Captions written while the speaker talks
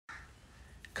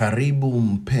Karibu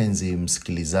mpenzi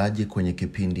msikilizaji kwenye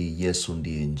kipindi Yesu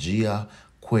ndiye njia,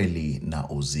 kweli na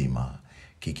uzima.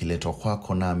 Kikiletwa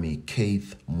kwako nami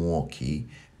Keith Muoki.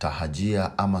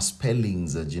 Tahajia ama spelling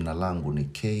za jina langu ni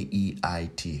Keith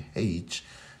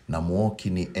na Muoki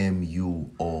ni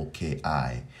Muoki.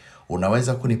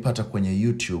 Unaweza kunipata kwenye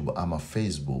YouTube ama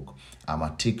Facebook ama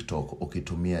TikTok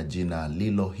ukitumia jina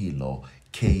lilo hilo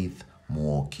Keith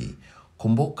Muoki.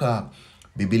 Kumbuka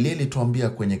Biblia ilituambia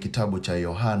kwenye kitabu cha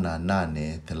Yohana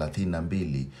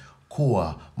 8:32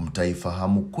 kuwa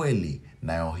mtaifahamu kweli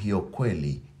nayo hiyo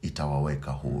kweli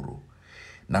itawaweka huru.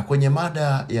 Na kwenye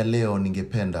mada ya leo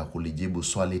ningependa kulijibu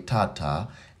swali tata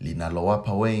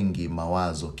linalowapa wengi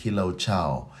mawazo kila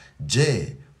uchao.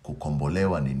 Je,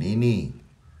 kukombolewa ni nini?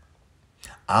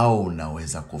 Au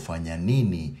naweza kufanya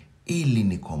nini ili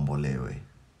nikombolewe?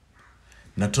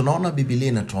 Na tunaona Biblia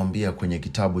inatuambia kwenye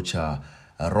kitabu cha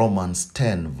Romans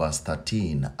 10 verse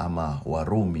 13 ama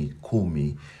Warumi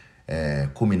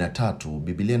 10:13,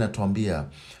 Biblia inatuambia,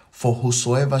 for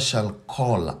whosoever shall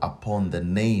call upon the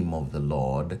name of the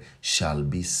Lord shall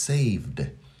be saved.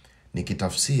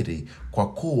 Nikitafsiri,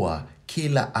 kwa kuwa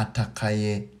kila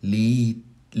atakaye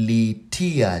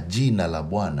liitia jina la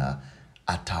Bwana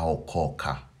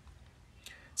ataokoka.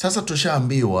 Sasa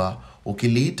tushaambiwa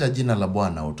ukiliita jina la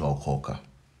Bwana utaokoka.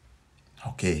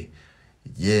 Okay.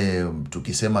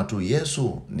 Tukisema tu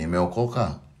Yesu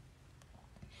nimeokoka,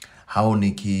 au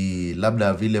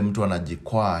labda vile mtu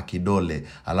anajikwaa kidole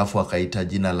alafu akaita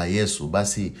jina la Yesu,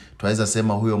 basi tuweza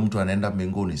sema huyo mtu anaenda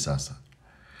mbinguni sasa?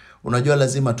 Unajua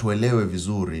lazima tuelewe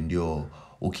vizuri, ndio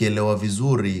ukielewa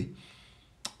vizuri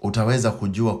utaweza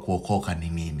kujua kuokoka ni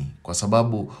nini. Kwa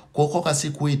sababu kuokoka si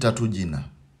kuita tu jina.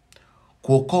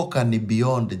 Kuokoka ni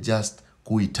beyond just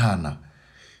kuitana.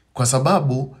 Kwa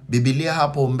sababu Biblia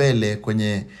hapo mbele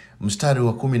kwenye mstari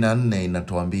wa 14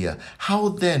 inatuambia,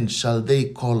 how then shall they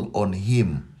call on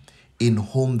him in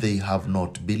whom they have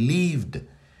not believed?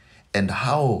 And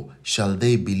how shall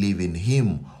they believe in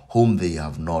him whom they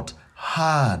have not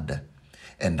heard?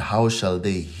 And how shall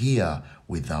they hear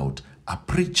without a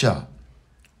preacher?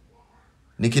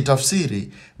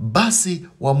 Nikitafsiri, basi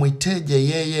wamwiteje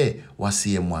yeye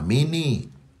wasiyemwamini?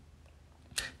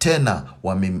 Tena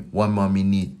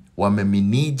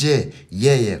wameminije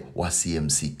yeye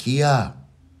wasiyemsikia?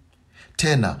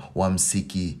 Tena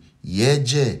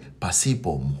wamsikieje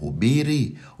pasipo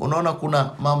mhubiri? Unaona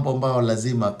kuna mambo ambayo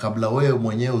lazima kabla wewe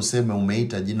mwenyewe useme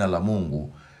umeita jina la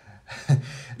Mungu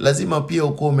lazima pia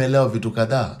ukuwe umeelewa vitu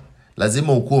kadhaa.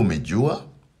 Lazima ukuwe umejua.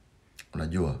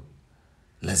 Unajua,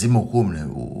 lazima ukuwe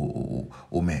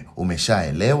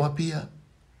umeshaelewa pia.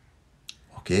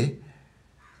 Okay?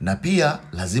 Na pia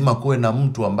lazima kuwe na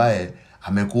mtu ambaye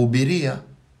amekuhubiria.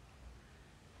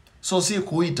 So si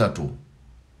kuita tu.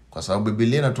 Kwa sababu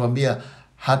Biblia inatuambia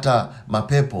hata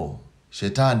mapepo,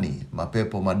 shetani,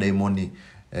 mapepo, madaimoni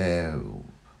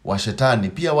wa shetani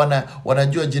pia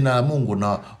wanajua jina la Mungu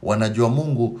na wanajua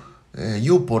Mungu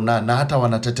yupo na hata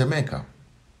wanatetemeka.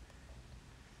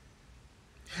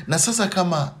 Na sasa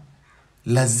kama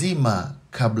lazima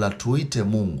kabla tuite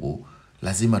Mungu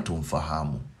lazima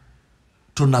tumfahamu.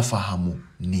 Tunafahamu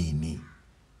nini?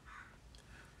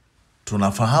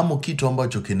 Tunafahamu kitu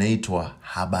ambacho kinaitwa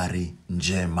habari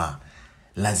njema.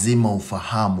 Lazima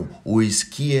ufahamu,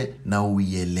 uisikie na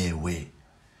uielewe.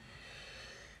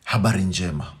 Habari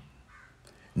njema.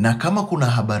 Na kama kuna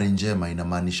habari njema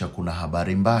inamaanisha kuna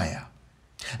habari mbaya.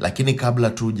 Lakini kabla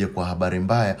tuje kwa habari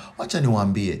mbaya, wacha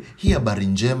niwaambie hii habari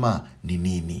njema ni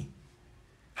nini?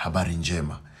 Habari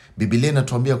njema. Biblia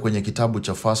inatuambia kwenye kitabu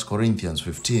cha 1 Corinthians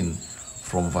 15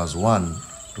 from verse 1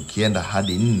 tukienda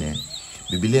hadi 4,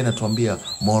 Biblia inatuambia,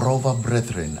 moreover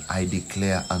brethren, I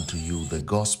declare unto you the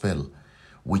gospel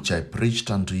which I preached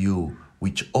unto you,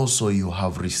 which also you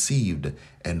have received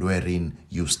and wherein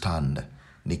you stand.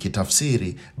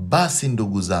 Nikitafsiri, basi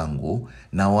ndugu zangu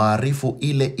na waarifu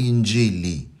ile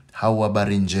injili au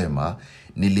habari njema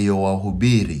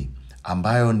niliyowahubiri,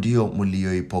 ambayo ndiyo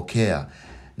mlioipokea,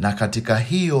 na katika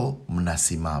hiyo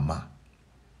mnasimama.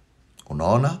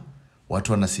 Unaona?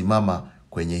 Watu wanasimama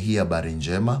kwenye hii habari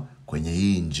njema, kwenye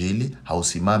hii injili,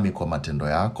 hausimami kwa matendo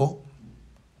yako.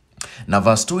 Na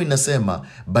verse 2 inasema,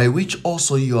 by which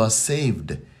also you are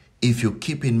saved, if you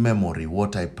keep in memory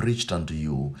what I preached unto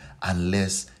you,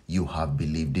 unless you have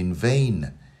believed in vain.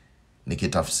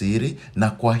 Nikitafsiri, na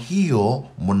kwa hiyo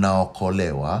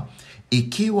mnaokolewa,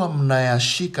 ikiwa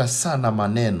mnayashika sana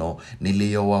maneno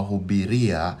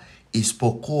niliyowahubiria,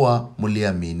 isipokuwa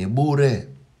mliamini bure.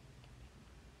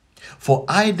 For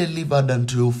I delivered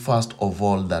unto you first of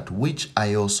all that which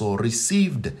I also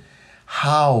received,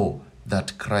 how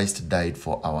that Christ died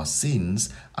for our sins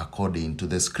according to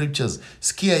the scriptures.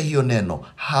 Sikia hiyo neno,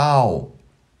 how.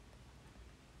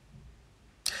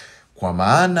 Kwa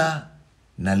maana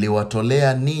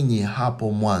naliwatolea ninyi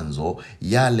hapo mwanzo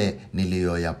yale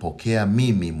niliyoyapokea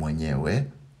mimi mwenyewe,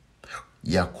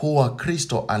 ya kuwa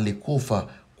Kristo alikufa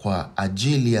kwa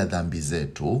ajili ya dhambi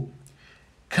zetu,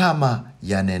 kama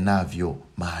yanenavyo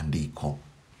maandiko.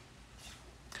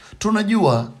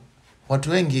 Tunajua watu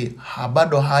wengi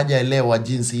bado hawajaelewa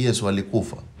jinsi Yesu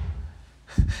alikufa.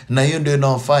 Na hiyo ndio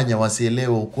inaofanya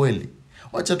wasielewe ukweli.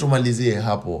 Wacha tumalizie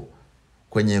hapo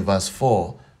kwenye verse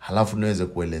 4, halafu niweze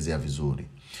kuelezea vizuri.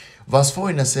 Verse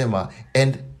 4 inasema,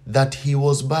 and that he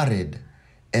was buried,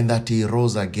 and that he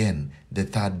rose again the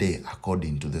third day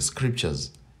according to the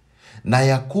scriptures. Na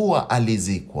ya kuwa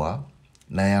alizikwa,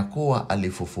 na ya kuwa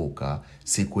alifufuka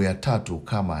siku ya tatu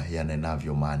kama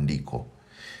yanenavyo maandiko.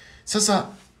 Sasa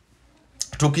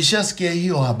tukishasikia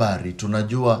hiyo habari,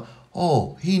 tunajua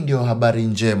hii ndio habari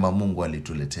njema Mungu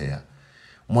alituletea.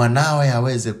 Mwanawe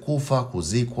aweze kufa,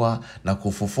 kuzikwa na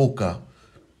kufufuka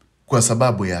kwa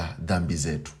sababu ya dhambi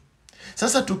zetu.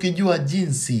 Sasa tukijua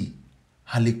jinsi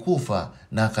alikufa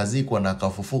na akazikwa na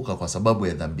akafufuka kwa sababu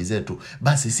ya dhambi zetu,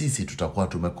 basi sisi tutakuwa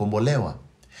tumekombolewa.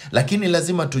 Lakini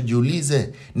lazima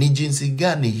tujiulize, ni jinsi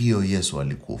gani hiyo Yesu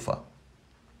alikufa?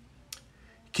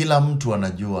 Kila mtu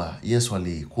anajua Yesu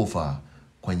alikufa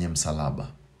kwenye msalaba,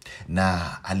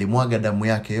 na alimwaga damu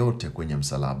yake yote kwenye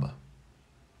msalaba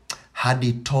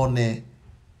hadi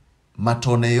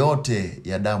matone yote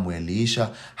ya damu yaliisha,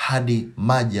 hadi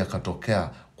maji yakatokea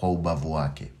kwa ubavu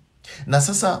wake. Na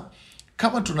sasa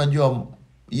kama tunajua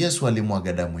Yesu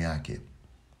alimwaga damu yake,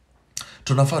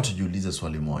 tunafaa tujiulize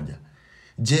swali moja.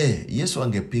 Je, Yesu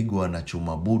angepigwa na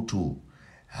chuma butu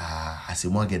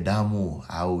asimwage damu,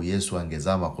 au Yesu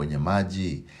angezama kwenye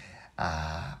maji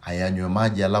ayanywe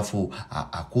maji alafu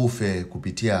akufe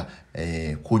kupitia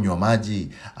kunywa maji,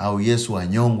 au Yesu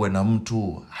anyongwe na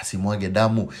mtu asimwage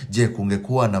damu? Je,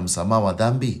 kungekuwa na msamaha wa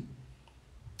dhambi?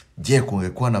 Je,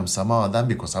 kungekuwa na msamaha wa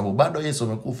dhambi kwa sababu bado Yesu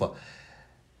amekufa?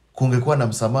 Kungekuwa na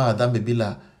msamaha wa dhambi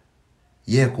bila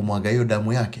yeye kumwaga hiyo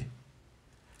damu yake?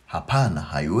 Hapana,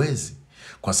 haiwezi.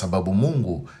 Kwa sababu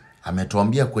Mungu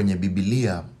ametuambia kwenye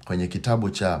Biblia, kwenye kitabu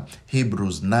cha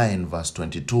Hebrews 9 verse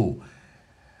 22,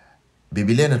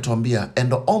 Biblia inatuambia,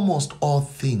 and almost all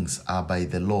things are by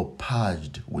the law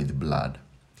purged with blood,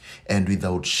 and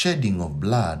without shedding of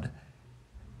blood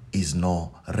is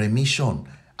no remission,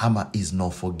 ama is no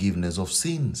forgiveness of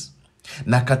sins.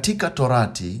 Na katika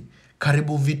Torati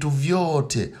karibu vitu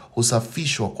vyote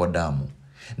husafishwa kwa damu,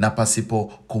 na pasipo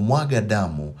kumwaga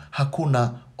damu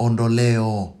hakuna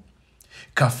ondoleo.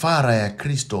 Kafara ya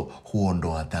Kristo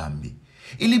huondoa dhambi.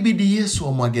 Ilibidi Yesu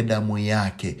amwage damu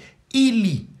yake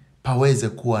ili paweze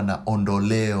kuwa na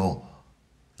ondoleo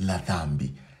la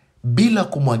dhambi. Bila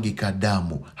kumwagika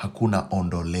damu hakuna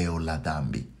ondoleo la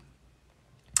dhambi.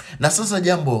 Na sasa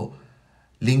jambo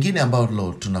lingine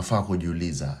ambalo tunafaa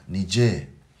kujiuliza ni, je,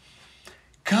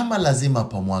 kama lazima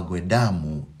pamwagwe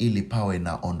damu ili pawe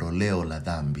na ondoleo la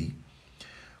dhambi,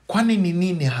 kwani ni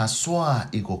nini haswa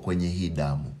iko kwenye hii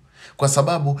damu? Kwa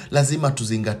sababu lazima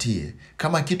tuzingatie,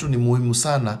 kama kitu ni muhimu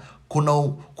sana,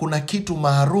 kuna kitu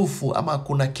maarufu ama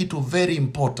kuna kitu very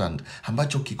important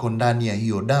ambacho kiko ndani ya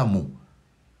hiyo damu.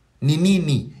 Ni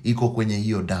nini iko kwenye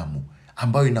hiyo damu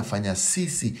ambayo inafanya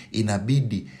sisi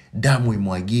inabidi damu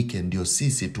imwagike ndio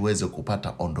sisi tuweze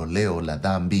kupata ondoleo la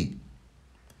dhambi?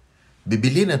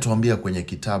 Biblia inatuambia kwenye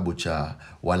kitabu cha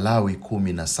Walawi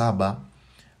 17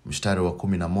 mstari wa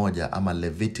 11, ama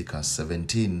Leviticus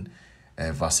 17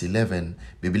 verse 11,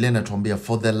 Biblia inatuambia,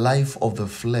 for the life of the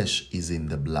flesh is in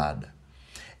the blood,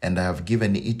 and I have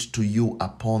given it to you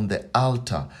upon the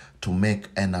altar to make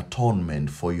an atonement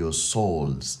for your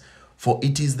souls, for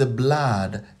it is the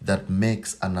blood that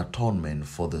makes an atonement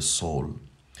for the soul.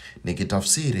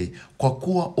 Nikitafsiri, kwa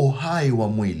kuwa uhai wa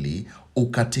mwili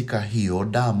ukatika hiyo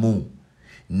damu,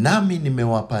 nami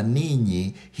nimewapa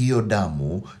ninyi hiyo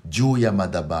damu juu ya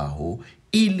madhabahu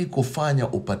ili kufanya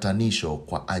upatanisho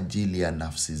kwa ajili ya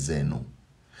nafsi zenu,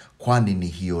 kwani ni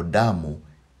hiyo damu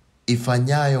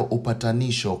ifanyayo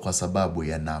upatanisho kwa sababu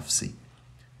ya nafsi.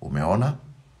 Umeona?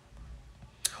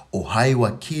 Uhai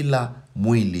wa kila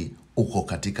mwili uko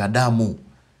katika damu.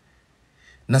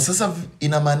 Na sasa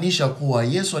inamaanisha kuwa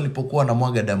Yesu alipokuwa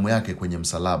anamwaga damu yake kwenye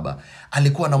msalaba,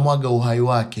 alikuwa anamwaga uhai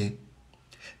wake.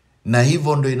 Na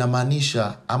hivyo ndo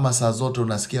inamaanisha, ama saa zote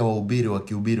unasikia wahubiri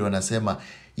wakihubiri wanasema,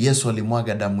 Yesu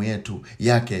alimwaga damu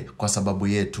yake kwa sababu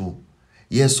yetu.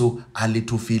 Yesu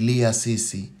alitufilia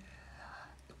sisi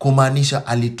kumaanisha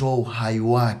alitoa uhai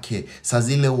wake. Saa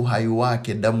zile uhai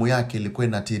wake, damu yake ilikuwa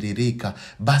inatiririka,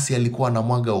 basi alikuwa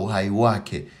anamwaga uhai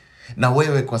wake. Na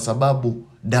wewe, kwa sababu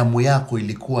damu yako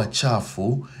ilikuwa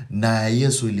chafu na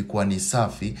Yesu ilikuwa ni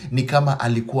safi, ni kama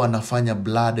alikuwa anafanya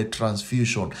blood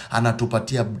transfusion,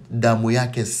 anatupatia damu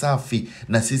yake safi,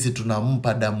 na sisi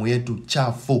tunampa damu yetu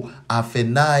chafu,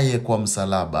 afenayo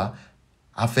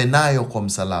kwa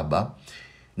msalaba,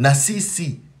 na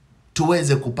sisi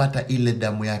tuweze kupata ile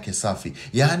damu yake safi.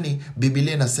 Yaani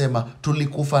Biblia inasema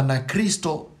tulikufa na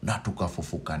Kristo na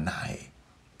tukafufuka naye.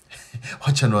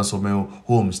 Wacha niwasomee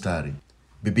huo mstari.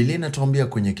 Biblia inatuambia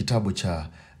kwenye kitabu cha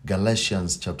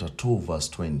Galatians chapter 2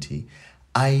 verse 20,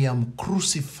 I am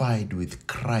crucified with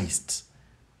Christ.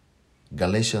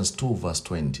 Galatians 2 verse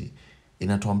 20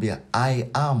 inatuambia I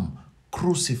am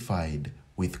crucified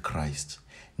with Christ.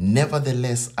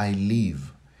 Nevertheless I live,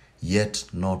 yet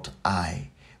not I,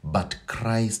 but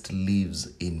Christ lives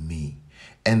in me.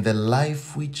 And the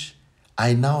life which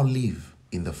I now live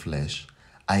in the flesh,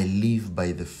 I live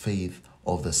by the faith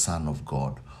of the Son of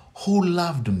God, who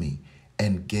loved me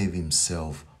and gave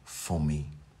himself for me.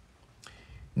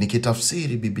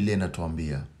 Nikitafsiri, Biblia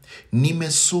inatuambia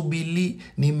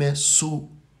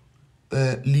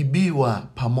nimesulibiwa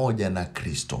pamoja na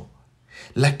Kristo,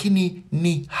 lakini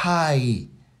ni hai,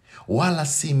 wala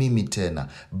si mimi tena,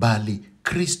 bali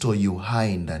Kristo yu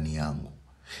hai ndani yangu.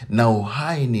 Na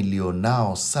uhai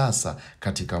nilionao sasa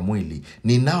katika mwili,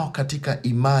 ninao katika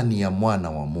imani ya mwana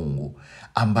wa Mungu,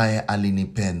 ambaye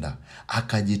alinipenda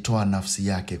akajitoa nafsi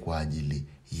yake kwa ajili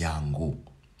yangu.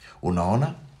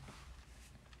 Unaona?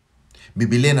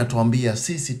 Biblia inatuambia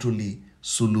sisi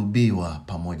tulisulubiwa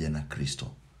pamoja na Kristo.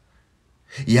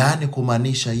 Yaani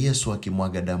kumaanisha Yesu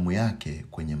akimwaga damu yake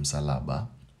kwenye msalaba,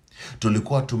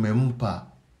 tulikuwa tumempa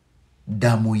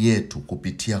damu yetu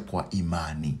kupitia kwa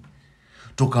imani.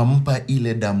 Tukampa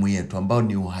ile damu yetu ambayo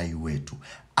ni uhai wetu.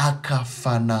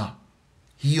 Akafana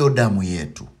hiyo damu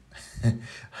yetu.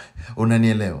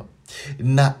 Unanielewa?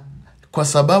 Na kwa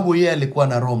sababu yeye alikuwa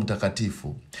na Roho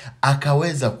Mtakatifu,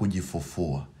 akaweza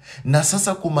kujifufua. Na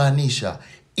sasa kumaanisha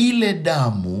ile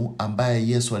damu ambaye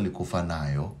Yesu alikufa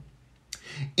nayo,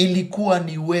 ilikuwa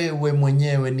ni wewe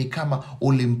mwenyewe. Ni kama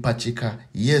ulimpachika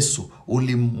Yesu,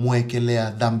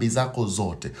 ulimwekelea dhambi zako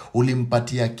zote,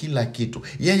 ulimpatia kila kitu.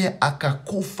 Yeye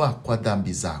akakufa kwa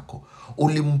dhambi zako,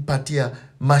 ulimpatia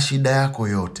mashida yako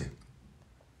yote,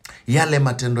 yale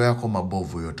matendo yako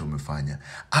mabovu yote umefanya,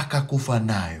 akakufa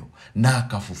nayo na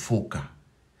akafufuka.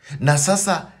 Na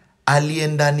sasa aliye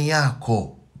ndani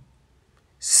yako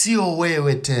sio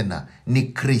wewe tena, ni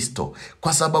Kristo.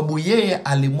 Kwa sababu yeye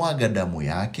alimwaga damu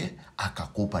yake,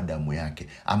 akakupa damu yake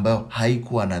ambayo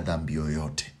haikuwa na dhambi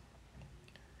yoyote.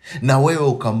 Na wewe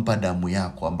ukampa damu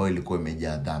yako ambayo ilikuwa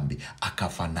imejaa dhambi,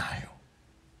 akafa nayo.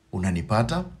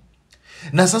 Unanipata?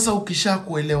 Na sasa ukisha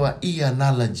kuelewa hii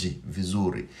analogy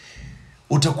vizuri,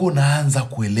 utakuwa unaanza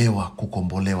kuelewa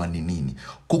kukombolewa ni nini.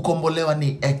 Kukombolewa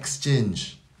ni exchange.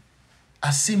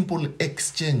 A simple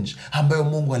exchange ambayo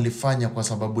Mungu alifanya kwa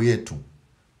sababu yetu.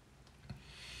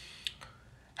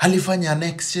 Alifanya an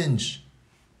exchange.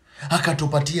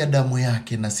 Akatupatia damu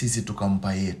yake na sisi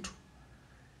tukampa yetu.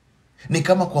 Ni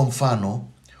kama kwa mfano,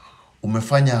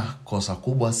 umefanya kosa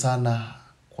kubwa sana,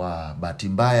 kwa bahati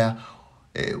mbaya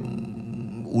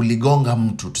uligonga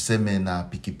mtu, tuseme na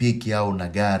pikipiki au na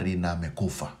gari, na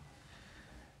amekufa.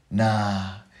 Na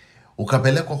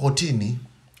ukapelekwa kotini,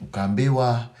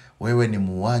 ukaambiwa wewe ni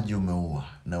muuaji, umeua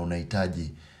na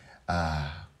unahitaji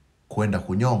kwenda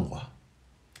kunyongwa.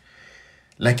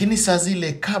 Lakini saa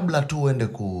zile kabla tu uende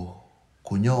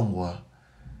kunyongwa,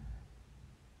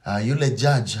 yule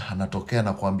judge anatokea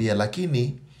na kuambia,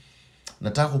 lakini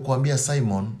nataka kukuambia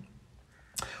Simon,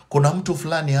 kuna mtu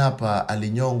fulani hapa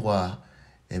alinyongwa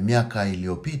miaka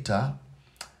iliyopita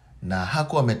na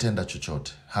hakuwa ametenda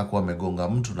chochote. Hakuwa amegonga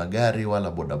mtu na gari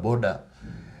wala bodaboda,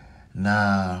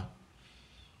 na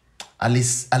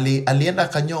alienda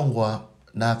kanyongwa,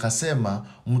 na akasema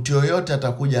mtu yoyote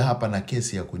atakuja hapa na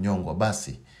kesi ya kunyongwa,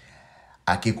 basi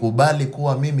akikubali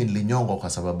kuwa mimi nilinyongwa kwa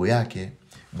sababu yake,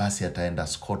 basi ataenda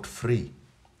scot free.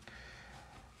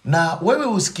 Na wewe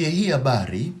usikie hii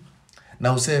habari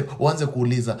na uanze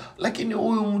kuuliza, lakini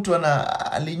huyu mtu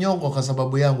alinyongwa kwa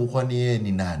sababu yangu, kwani yeye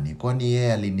ni nani? Kwani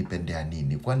yeye alinipendea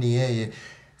nini? Kwani yeye,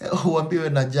 huambiwe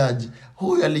na judge,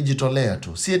 huyu alijitolea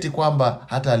tu. Si eti kwamba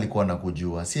hata alikuwa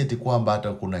anakujua, si eti kwamba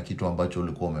hata kuna kitu ambacho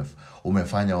ulikuwa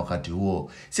umefanya wakati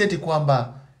huo, si eti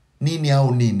kwamba nini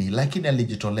au nini, lakini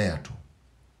alijitolea tu.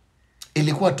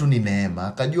 Ilikuwa tu ni neema.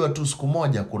 Akajua tu siku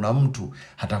moja kuna mtu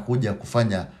atakuja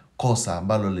kufanya kosa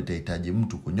ambalo litahitaji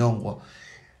mtu kunyongwa,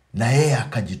 na yeye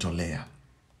akajitolea.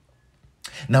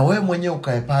 Na wewe mwenyewe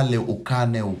ukae pale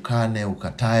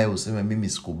ukatae, useme mimi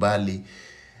sikubali,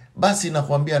 basi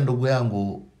nakwambia ndugu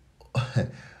yangu,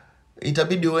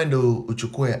 itabidi uende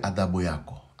uchukue adhabu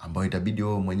yako, ambayo itabidi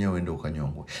wewe mwenyewe uende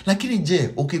ukanyongwe. Lakini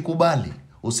je, ukikubali,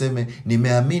 useme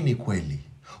nimeamini kweli,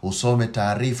 usome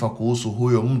taarifa kuhusu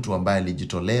huyo mtu ambaye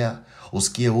alijitolea,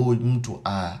 usikie huyu mtu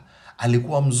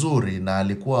alikuwa mzuri na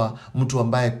alikuwa mtu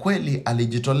ambaye kweli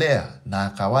alijitolea na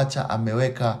akawacha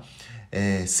ameweka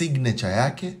signature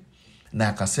yake, na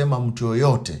akasema mtu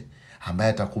yoyote ambaye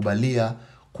atakubalia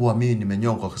kuwa mimi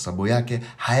nimenyongwa kwa sababu yake,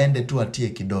 haende tu atie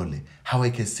kidole,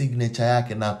 haweke signature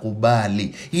yake na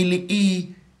kubali, ili hii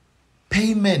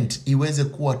payment iweze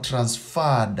kuwa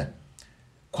transferred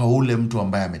kwa ule mtu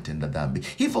ambaye ametenda dhambi.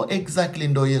 Hivyo exactly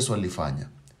ndo Yesu alifanya.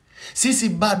 Sisi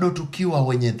bado tukiwa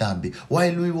wenye dhambi,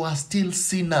 while we were still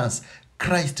sinners,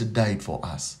 Christ died for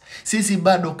us. Sisi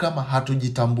bado kama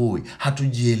hatujitambui,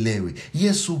 hatujielewi,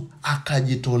 Yesu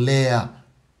akajitolea,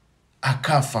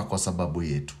 akafa kwa sababu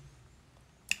yetu.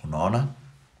 Unaona?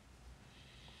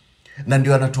 Na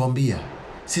ndio anatuambia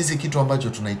sisi kitu ambacho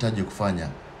tunahitaji kufanya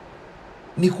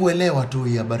ni kuelewa tu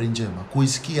hii habari njema,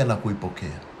 kuisikia na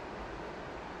kuipokea.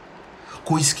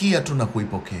 Kuisikia tu na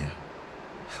kuipokea.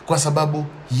 Kwa sababu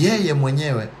yeye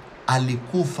mwenyewe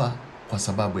alikufa kwa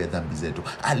sababu ya dhambi zetu.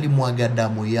 Alimwaga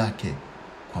damu yake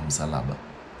kwa msalaba.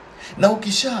 Na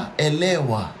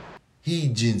ukishaelewa hii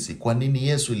jinsi kwa nini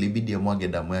Yesu ilibidi amwage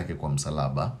damu yake kwa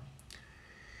msalaba,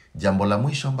 jambo la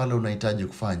mwisho ambalo unahitaji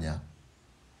kufanya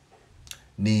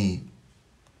ni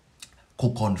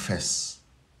kuconfess.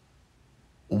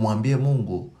 Umwambie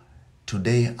Mungu,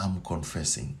 today I'm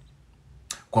confessing.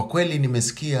 Kwa kweli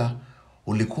nimesikia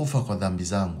ulikufa kwa dhambi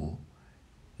zangu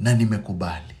na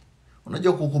nimekubali.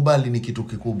 Unajua kukubali ni kitu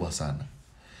kikubwa sana.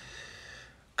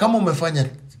 Kama umefanya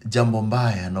jambo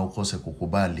mbaya na ukose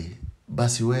kukubali,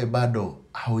 basi we bado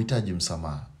hauhitaji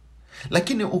msamaha.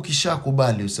 Lakini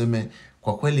ukishakubali useme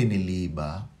kwa kweli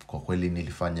niliiba, kwa kweli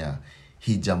nilifanya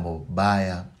hii jambo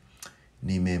baya,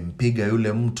 nimempiga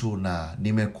yule mtu na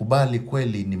nimekubali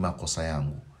kweli ni makosa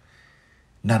yangu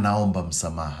na naomba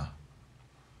msamaha.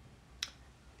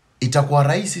 Itakuwa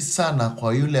rahisi sana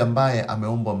kwa yule ambaye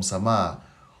ameomba msamaha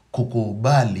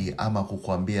kukubali ama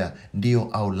kukuambia ndio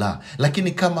au la.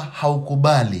 Lakini kama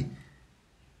haukubali,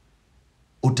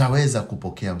 utaweza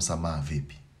kupokea msamaha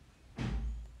vipi?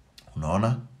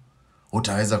 Unaona?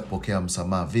 Utaweza kupokea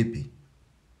msamaha vipi?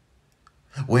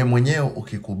 Wewe mwenyewe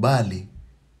ukikubali,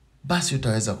 basi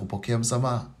utaweza kupokea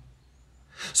msamaha.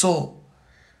 So,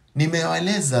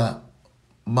 nimewaeleza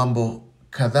mambo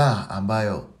kadhaa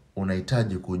ambayo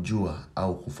unahitaji kujua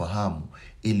au kufahamu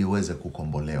ili uweze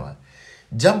kukombolewa.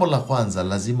 Jambo la kwanza,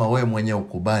 lazima wewe mwenyewe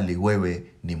ukubali wewe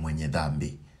ni mwenye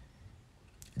dhambi.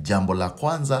 Jambo la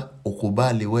kwanza,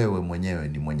 ukubali wewe mwenyewe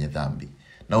ni mwenye dhambi.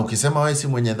 Na ukisema wewe si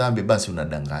mwenye dhambi, basi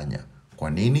unadanganya. Kwa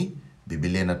nini?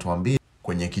 Biblia inatuambia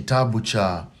kwenye kitabu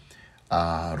cha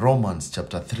Romans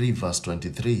chapter 3 verse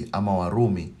 23 ama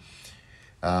Warumi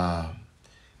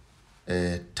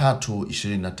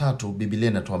 3:23, Biblia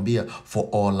inatuambia for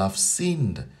all have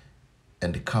sinned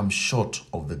and come short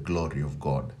of the glory of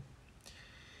God.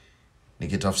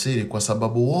 Nikitafsiri, kwa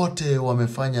sababu wote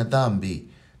wamefanya dhambi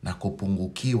na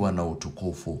kupungukiwa na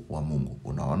utukufu wa Mungu.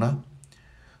 Unaona?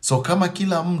 So kama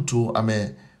kila mtu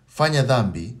amefanya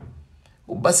dhambi,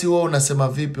 basi wewe unasema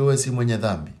vipi wewe si mwenye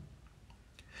dhambi?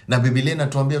 Na Biblia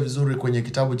inatuambia vizuri kwenye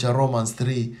kitabu cha Romans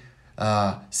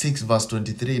 6 verse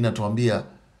 23 inatuambia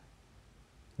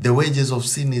the wages of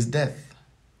sin is death.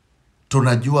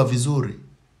 Tunajua vizuri.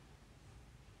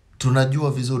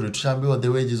 Tushaambiwa the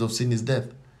wages of sin is death.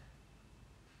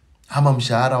 Ama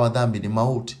mshahara wa dhambi ni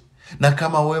mauti. Na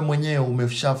kama wewe mwenyewe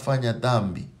umeshafanya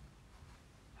dhambi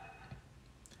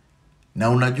na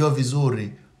unajua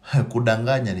vizuri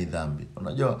kudanganya ni dhambi.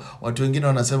 Unajua watu wengine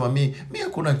wanasema mimi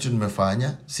hakuna kitu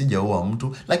nimefanya, sijaua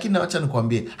mtu, lakini acha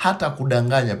nikwambie hata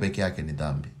kudanganya peke yake ni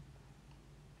dhambi.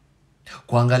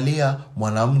 Kuangalia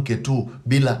mwanamke tu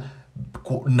bila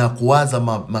na kuwaza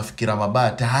mafikira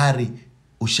mabaya tayari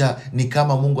ni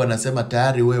kama Mungu anasema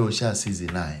tayari wewe ushasizi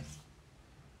naye.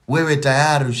 Wewe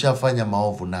tayari ushafanya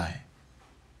maovu naye.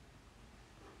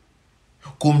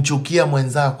 Kumchukia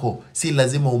mwenzako si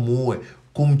lazima umuue.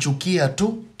 Kumchukia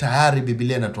tu tayari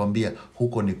Biblia inatuambia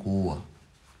huko ni kuua.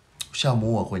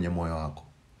 Ushamuua kwenye moyo wako.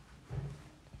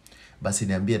 Basi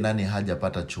niambie, nani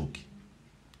hajapata chuki?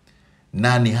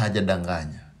 Nani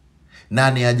hajadanganya?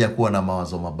 Nani hajakuwa na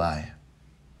mawazo mabaya?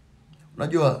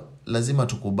 Unajua lazima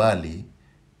tukubali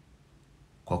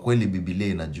kwa kweli Biblia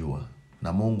inajua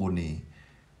na Mungu ni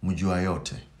mjua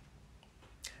yote.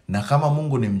 Na kama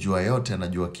Mungu ni mjua yote,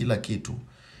 anajua kila kitu,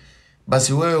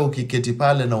 Basi wewe ukiketi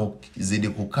pale na ukizidi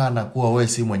kukana kuwa wewe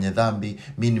si mwenye dhambi,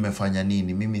 mimi nimefanya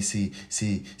nini, mimi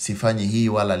sifanyi hii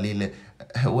wala lile,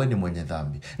 wewe ni mwenye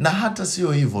dhambi. Na hata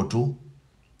sio hivyo tu,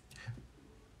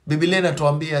 Biblia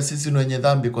inatuambia sisi ni wenye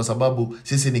dhambi kwa sababu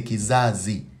sisi ni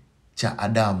kizazi cha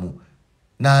Adamu.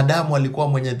 Na Adamu alikuwa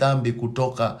mwenye dhambi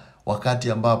kutoka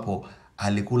wakati ambapo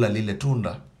alikula lile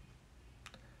tunda.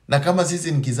 Na kama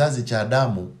sisi ni kizazi cha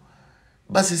Adamu,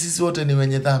 basi sisi wote ni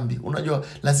wenye dhambi. Unajua,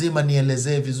 lazima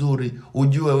nielezee vizuri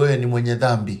ujue wewe ni mwenye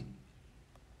dhambi.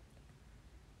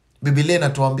 Biblia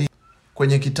inatuambia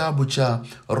kwenye kitabu cha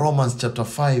Romans chapter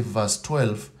 5 verse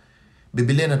 12,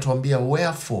 Biblia inatuambia,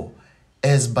 wherefore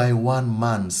as by one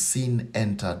man sin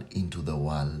entered into the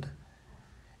world,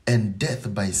 and death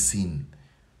by sin,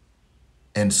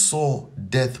 and so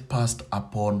death passed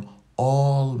upon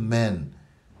all men,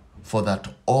 for that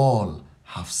all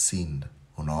have sinned.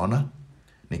 Unaona?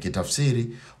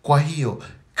 Nikitafsiri, kwa hiyo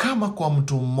kama kwa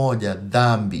mtu mmoja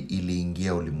dhambi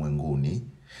iliingia ulimwenguni,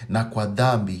 na kwa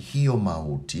dhambi hiyo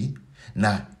mauti,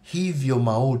 na hivyo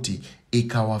mauti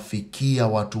ikawafikia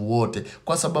watu wote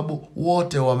kwa sababu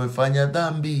wote wamefanya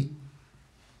dhambi.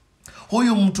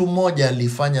 Huyu mtu mmoja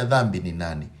alifanya dhambi ni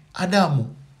nani?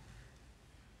 Adamu.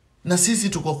 Na sisi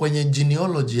tuko kwenye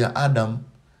genealogy ya Adam.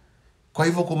 Kwa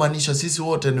hivyo kumaanisha sisi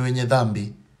wote ni wenye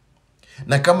dhambi.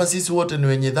 Na kama sisi wote ni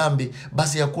wenye dhambi,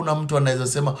 basi hakuna mtu anaweza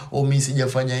sema, oh, mimi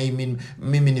sijafanya hii,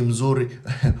 mimi ni mzuri.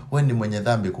 Wewe ni mwenye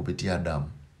dhambi kupitia Adamu.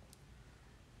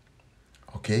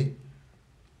 Okay?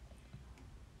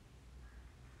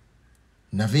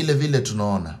 Na vile vile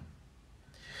tunaona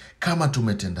kama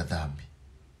tumetenda dhambi,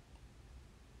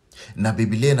 na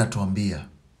Biblia inatuambia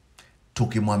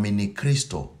tukimwamini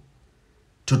Kristo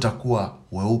tutakuwa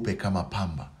weupe kama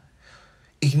pamba.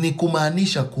 Ni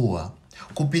kumaanisha kuwa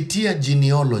kupitia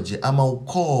genealogy ama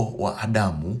ukoo wa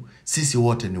Adamu sisi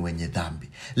wote ni wenye dhambi,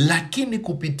 lakini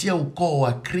kupitia ukoo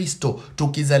wa Kristo,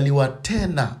 tukizaliwa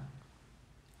tena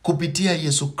kupitia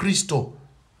Yesu Kristo,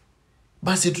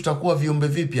 basi tutakuwa viumbe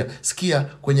vipya. Sikia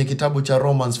kwenye kitabu cha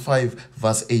Romans 5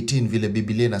 verse 18 vile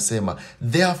Biblia inasema,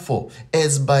 therefore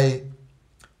as by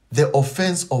the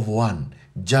offense of one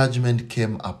judgment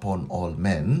came upon all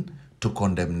men to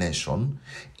condemnation,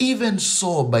 even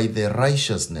so by the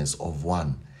righteousness of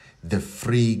one the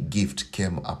free gift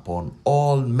came upon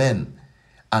all men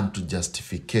unto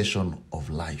justification of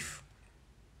life.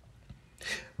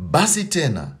 Basi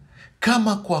tena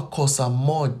kama kwa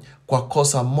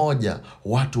kosa moja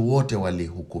watu wote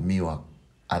walihukumiwa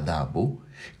adhabu,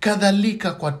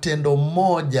 kadhalika kwa tendo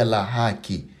moja la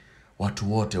haki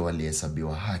watu wote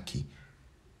walihesabiwa haki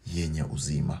yenye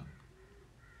uzima.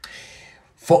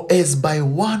 For as by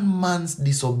one man's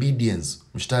disobedience,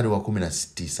 mstari wa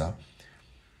 19,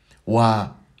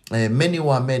 many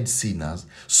were made sinners,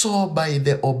 so by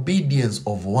the obedience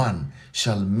of one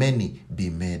shall many be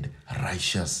made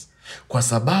righteous. Kwa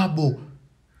sababu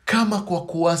kama kwa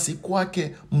kuasi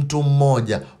kwake mtu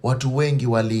mmoja watu wengi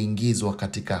waliingizwa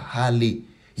katika hali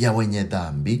ya wenye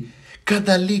dhambi,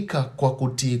 kadhalika kwa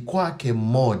kutii kwake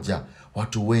mmoja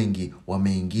watu wengi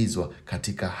wameingizwa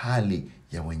katika hali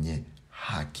ya wenye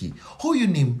haki. Huyu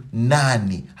ni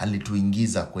nani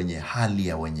alituingiza kwenye hali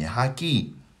ya wenye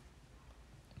haki?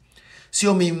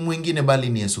 Sio mwingine bali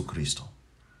ni Yesu Kristo.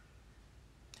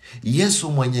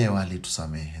 Yesu mwenyewe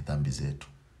alitusamehe dhambi zetu,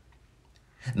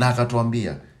 na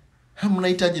akatuambia,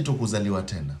 mnahitaji tu kuzaliwa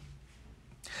tena.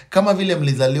 Kama vile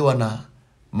mlizaliwa na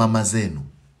mama zenu,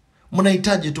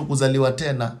 mnahitaji tu kuzaliwa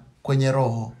tena kwenye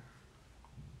roho.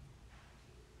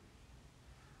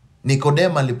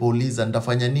 Nikodema alipouliza,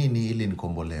 nitafanya nini ili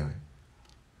nikombolewe?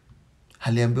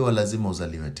 Aliambiwa lazima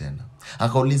uzaliwe tena.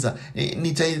 Akauliza,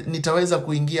 nitaweza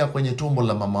kuingia kwenye tumbo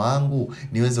la mama wangu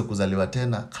niweze kuzaliwa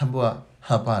tena? Akaambiwa,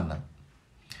 hapana.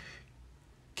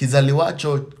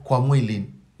 Kizaliwacho kwa mwili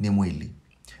ni mwili,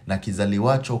 na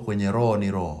kizaliwacho kwenye roho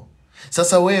ni roho.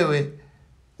 Sasa wewe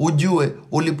ujue,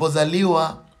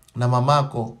 ulipozaliwa na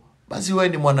mamako, basi wewe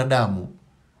ni mwanadamu,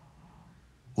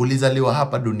 ulizaliwa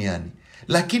hapa duniani.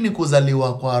 Lakini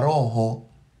kuzaliwa kwa roho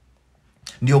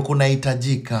ndio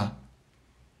kunahitajika.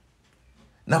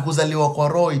 Na kuzaliwa kwa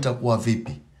roho itakuwa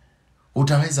vipi?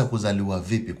 Utaweza kuzaliwa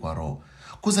vipi kwa roho?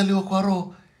 Kuzaliwa kwa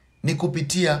roho ni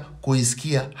kupitia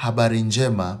kuisikia habari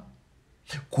njema,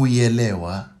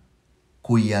 kuielewa,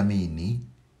 kuiamini,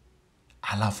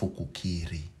 alafu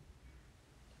kukiri.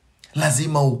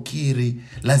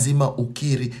 Lazima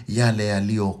ukiri yale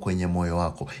yaliyo kwenye moyo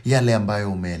wako, yale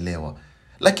ambayo umeelewa.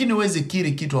 Lakini huwezi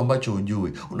kiri kitu ambacho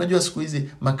hujui. Unajua siku hizi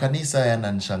makanisa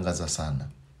yananishangaza sana.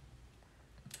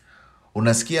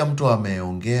 Unasikia mtu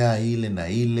ameongea ile na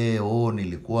ile,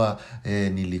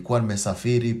 nilikuwa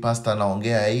nimesafiri, pastor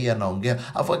anaongea hii,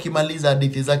 anaongea. Afu akimaliza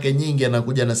hadithi zake nyingi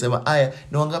anakuja anasema, "Aya,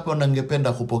 ni wangapi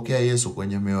wanangependa kupokea Yesu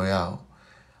kwenye mioyo yao?"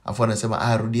 Afu anasema,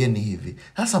 "Aya, rudieni hivi."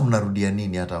 Sasa mnarudia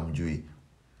nini hata mjui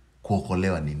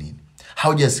kuokolewa ni nini?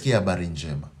 Haujasikia habari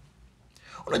njema.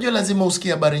 Unajua lazima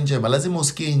usikie habari njema, lazima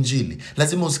usikie Injili,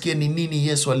 lazima usikie ni nini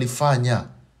Yesu alifanya.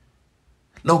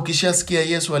 Na ukishasikia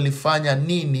Yesu alifanya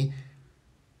nini,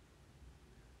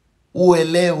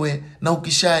 uelewe, na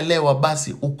ukishaelewa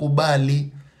basi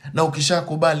ukubali, na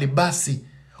ukishakubali basi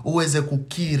uweze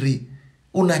kukiri.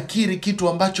 Unakiri kitu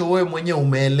ambacho wewe mwenyewe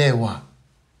umeelewa.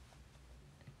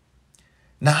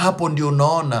 Na hapo ndio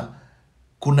unaona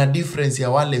kuna difference ya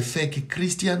wale fake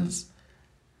Christians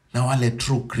na wale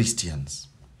true Christians.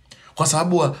 Kwa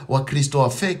sababu Wakristo wa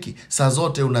fake saa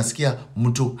zote unasikia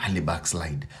mtu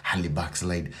backslide.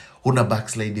 Una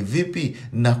backslide vipi?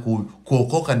 Na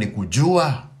kuokoka ni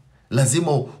kujua.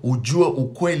 Lazima ujue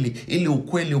ukweli ili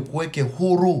ukweli ukuweke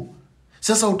huru.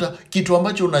 Sasa kitu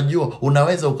ambacho unajua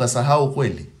unaweza ukasahau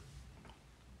kweli?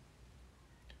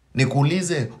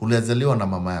 Nikuulize, ulizaliwa na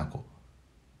mama yako.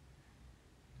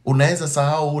 Unaweza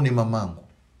sahau huu ni mamangu?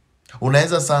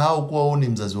 Unaweza sahau kuwa huu ni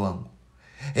mzazi wangu?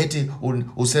 Eti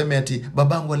useme ati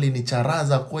babangu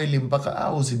alinicharaza kweli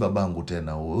mpaka si babangu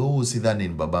tena, usidhani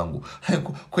ni babangu.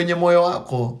 Kwenye moyo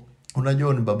wako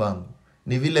unajua ni babangu.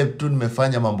 Ni vile tu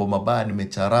nimefanya mambo mabaya,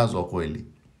 nimecharazwa kweli.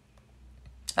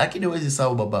 Lakini huwezi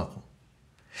sahau babako.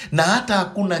 Na hata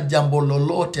hakuna jambo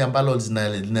lolote ambalo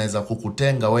linaweza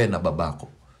kukutenga wewe na babako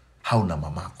hauna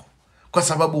mamako. Kwa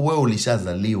sababu wewe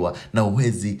ulishazaliwa na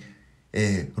huwezi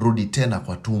rudi tena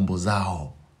kwa tumbo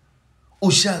zao.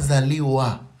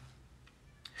 Ushazaliwa.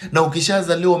 Na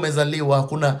ukishazaliwa umezaliwa,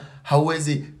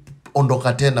 hauwezi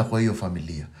ondoka tena kwa hiyo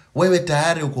familia. Wewe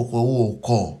tayari uko kwa huo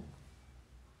ukoo.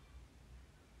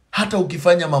 Hata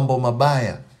ukifanya mambo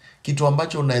mabaya, kitu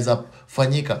ambacho unaweza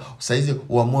fanyika saizi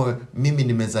uamue, mimi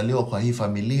nimezaliwa kwa hii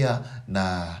familia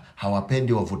na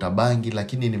hawapendi wavuta bangi,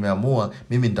 lakini nimeamua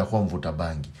mimi nitakuwa mvuta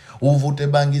bangi. Uvute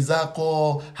bangi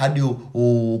zako hadi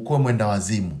ukuwe mwenda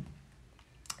wazimu.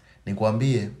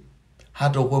 Nikwambie,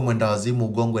 hata ukuwe mwenda wazimu,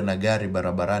 ugongwe na gari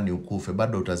barabarani ukufe,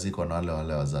 bado utazikwa na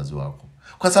wale wazazi wako.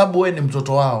 Kwa sababu wewe ni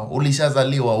mtoto wao,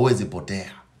 ulishazaliwa, huwezi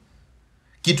potea.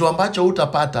 Kitu ambacho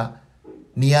utapata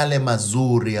ni yale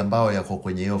mazuri ambayo yako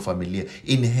kwenye hiyo familia,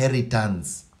 inheritance.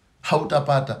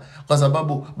 Hautapata kwa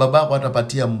sababu babako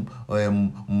atapatia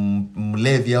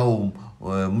mlevi au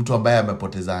mtu ambaye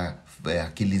amepoteza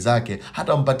akili zake,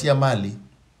 hata mpatia mali.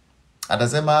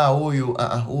 Atasema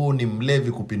huyu ni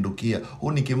mlevi kupindukia,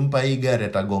 huyu nikimpa hii gari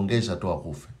atagongesha tu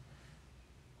akufe.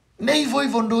 Na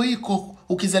hivyo ndo iko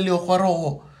ukizaliwa kwa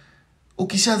roho.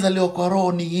 Ukishazaliwa kwa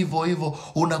roho ni hivyo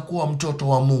unakuwa mtoto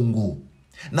wa Mungu.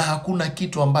 Na hakuna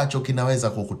kitu ambacho kinaweza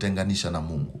kukutenganisha na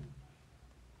Mungu.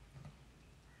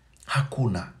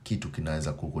 Hakuna kitu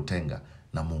kinaweza kukutenga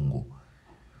na Mungu.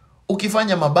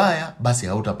 Ukifanya mabaya, basi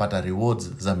hautapata rewards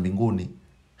za mbinguni.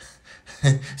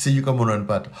 Sijui kama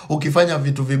unanipata. Ukifanya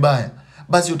vitu vibaya,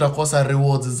 basi utakosa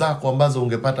rewards zako ambazo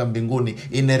ungepata mbinguni.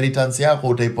 Inheritance yako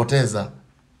utaipoteza.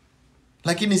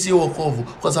 Lakini si wokovu,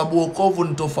 kwa sababu wokovu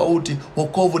ni tofauti.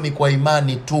 Wokovu ni kwa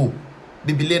imani tu.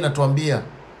 Biblia inatuambia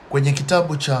kwenye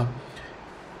kitabu cha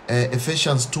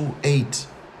Ephesians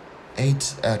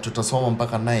 2:8 tutasoma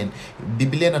mpaka 9.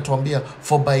 Biblia inatuambia,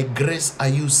 for by grace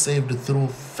are you saved through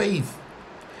faith,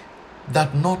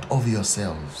 that not of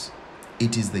yourselves,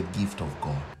 it is the gift of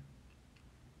God.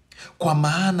 Kwa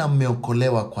maana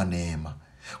mmeokolewa kwa neema,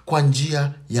 kwa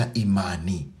njia ya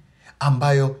imani,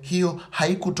 ambayo hiyo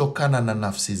haikutokana na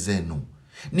nafsi zenu,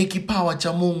 ni kipawa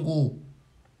cha Mungu,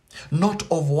 not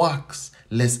of works,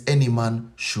 lest any man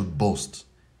should boast.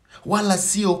 Wala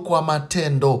sio kwa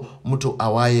matendo, mtu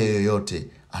awaye yoyote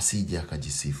asije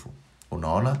akajisifu.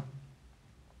 Unaona?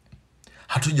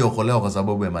 Hatujaokolewa kwa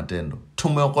sababu ya matendo.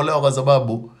 Tumeokolewa kwa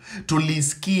sababu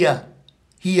tulisikia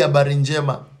hii habari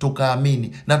njema,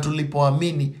 tukaamini, na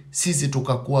tulipoamini sisi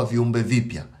tukakuwa viumbe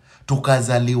vipya,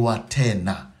 tukazaliwa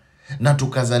tena, na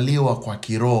tukazaliwa kwa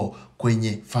kiroho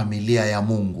kwenye familia ya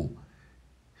Mungu.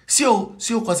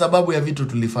 Sio kwa sababu ya vitu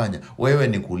tulifanya. Wewe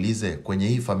nikuulize, kwenye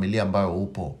hii familia ambayo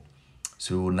upo,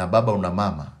 si una baba una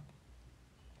mama?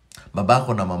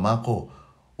 Babako na mamako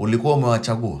ulikuwa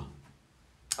umewachagua?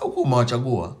 Haukuwa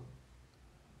umewachagua.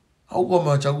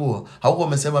 Haukuwa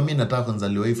umesema mimi nataka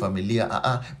nizaliwe hii familia,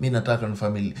 mimi nataka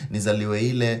nizaliwe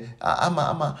ile,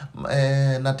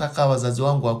 nataka wazazi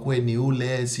wangu wakuwe ni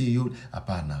ule si yule.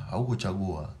 Hapana,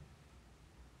 haukuchagua.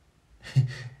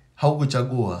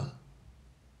 Haukuchagua.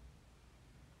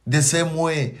 The same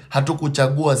way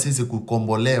hatukuchagua sisi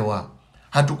kukombolewa.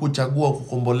 Hatukuchagua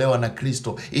kukombolewa na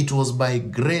Kristo. It was by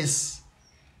grace.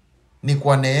 Ni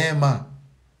kwa neema.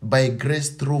 By grace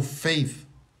through faith.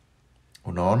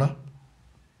 Unaona?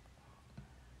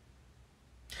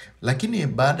 Lakini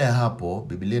baada ya hapo,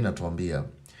 Biblia inatuambia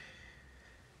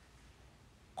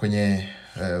kwenye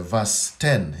verse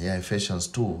 10 ya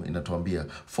Ephesians 2 inatuambia,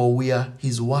 for we are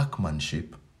his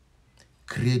workmanship,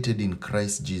 created in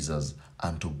Christ Jesus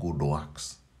unto good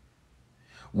works,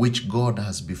 which God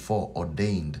has before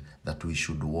ordained that we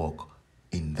should walk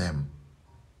in them.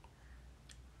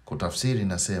 Kutafsiri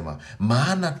nasema,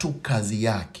 maana tu kazi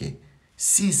yake,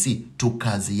 sisi tu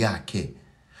kazi yake,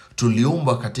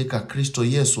 tuliumbwa katika Kristo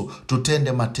Yesu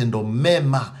tutende matendo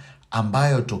mema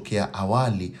ambayo tokea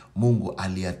awali Mungu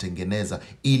aliyatengeneza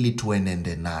ili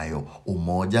tuenende nayo,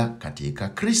 umoja katika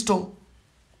Kristo.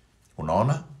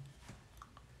 Unaona?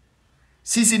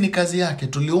 Sisi ni kazi yake,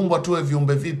 tuliumbwa tuwe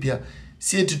viumbe vipya,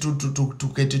 si eti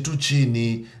tuketi tu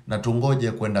chini na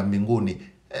tungoje kwenda mbinguni,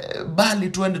 bali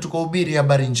tuende tukahubiri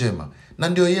habari njema. Na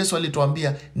ndio Yesu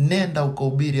alituambia, nenda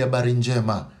ukahubiri habari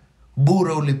njema.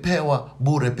 Bure ulipewa,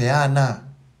 bure peana.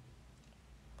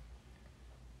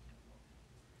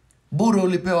 Bure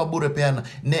ulipewa, bure peana.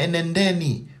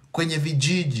 Nendeni kwenye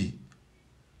vijiji,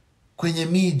 kwenye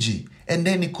miji,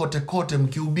 endeni kote kote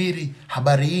mkihubiri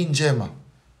habari hii njema.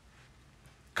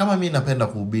 Kama mimi napenda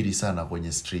kuhubiri sana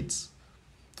kwenye streets,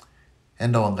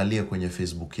 enda uangalie kwenye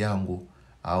Facebook yangu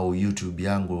au YouTube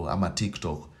yangu ama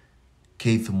TikTok,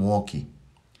 Keith Muoki.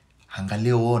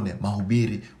 Angalia uone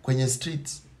mahubiri kwenye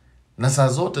streets. Na saa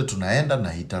zote tunaenda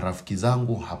na hita rafiki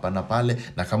zangu hapa na pale,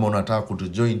 na kama unataka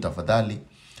kutujoin tafadhali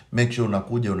make sure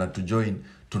unakuja unatujoin,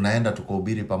 tunaenda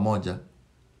tukahubiri pamoja.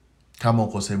 Kama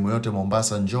uko sehemu yote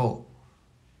Mombasa, njoo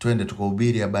twende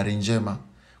tukahubiri habari njema,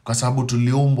 kwa sababu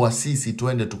tuliumbwa sisi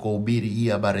twende tukahubiri hii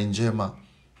habari njema.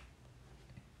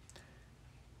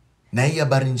 Na hii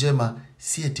habari njema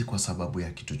si eti kwa sababu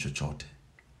ya kitu chochote,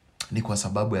 ni kwa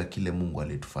sababu ya kile Mungu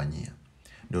alitufanyia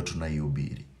ndio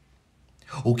tunaihubiri.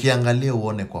 Ukiangalia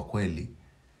uone kwa kweli,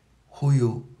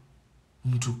 huyu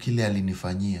mtu kile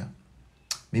alinifanyia,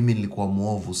 mimi nilikuwa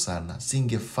muovu sana,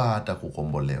 singefaa hata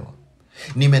kukombolewa.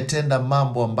 Nimetenda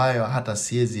mambo ambayo hata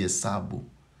siwezi hesabu,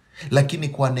 lakini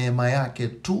kwa neema yake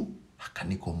tu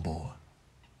akanikomboa.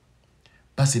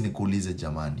 Basi nikuulize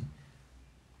jamani,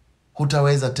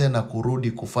 hutaweza tena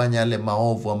kurudi kufanya yale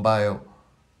maovu ambayo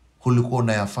ulikuwa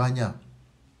unayafanya?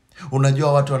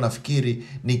 Unajua watu wanafikiri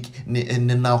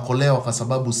ninaokolewa kwa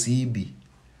sababu siibi,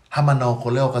 ama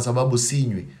naokolewa kwa sababu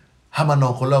sinywi, ama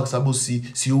naokolewa kwa sababu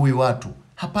siui watu.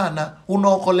 Hapana,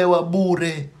 unaokolewa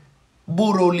bure.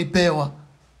 Bure ulipewa.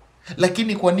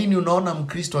 Lakini kwa nini unaona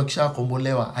Mkristo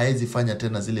akishakombolewa haezi fanya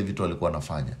tena zile vitu alikuwa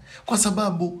anafanya? Kwa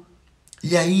sababu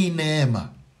ya hii neema.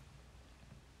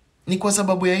 Ni kwa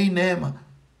sababu ya hii neema.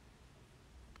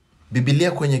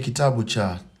 Biblia kwenye kitabu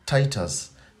cha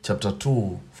Titus chapter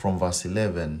 2 from verse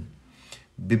 11,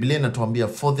 Biblia inatuambia,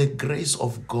 for the grace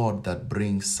of God that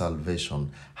brings salvation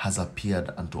has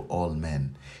appeared unto all men,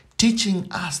 teaching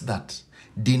us that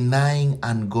denying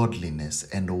ungodliness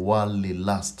and worldly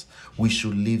lust, we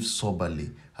should live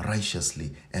soberly,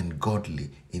 righteously and godly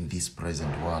in this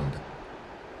present world.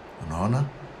 Unaona?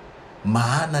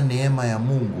 Maana neema ya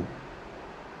Mungu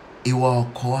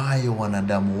iwaokoayo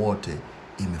wanadamu wote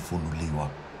imefunuliwa,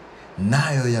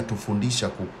 nayo yatufundisha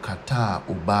kukataa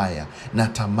ubaya na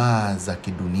tamaa za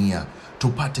kidunia,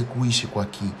 tupate kuishi kwa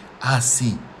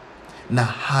kiasi na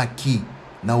haki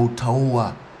na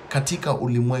utauwa katika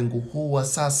ulimwengu huu wa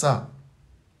sasa.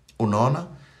 Unaona?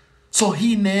 So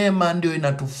hii neema ndio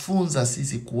inatufunza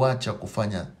sisi kuacha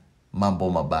kufanya mambo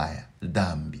mabaya,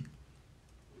 dhambi,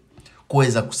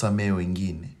 kuweza kusamehe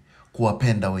wengine,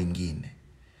 kuwapenda wengine.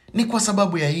 Ni kwa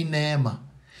sababu ya hii neema.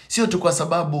 Sio tu kwa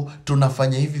sababu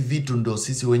tunafanya hivi vitu ndio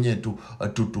sisi wenyewe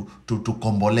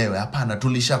tukombolewe. Hapana,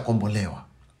 tulishakombolewa.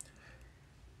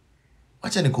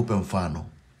 Wacha nikupe mfano.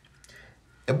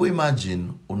 Hebu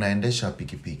imagine unaendesha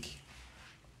pikipiki.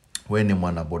 Wewe ni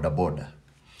mwana bodaboda.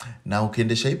 Na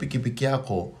ukiendesha hii pikipiki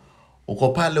yako, uko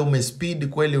pale umespeed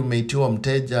kweli, umeitiwa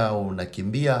mteja,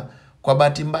 unakimbia, kwa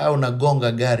bahati mbaya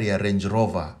unagonga gari ya Range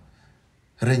Rover.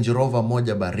 Range Rover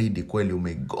moja baridi kweli,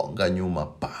 umegonga nyuma,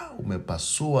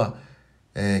 umepasua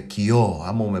kioo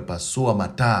ama umepasua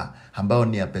mataa ambayo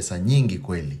ni ya pesa nyingi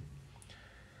kweli.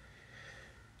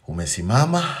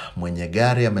 Umesimama, mwenye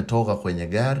gari ametoka kwenye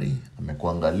gari,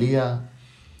 amekuangalia,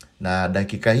 na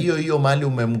dakika hiyo hiyo mahali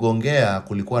umemgongea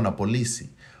kulikuwa na polisi.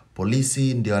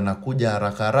 Polisi ndio anakuja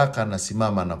haraka haraka,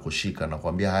 anasimama na kushika na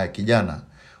kuambia, haya kijana,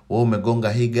 wewe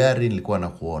umegonga hii gari, nilikuwa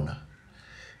nakuona.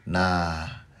 Na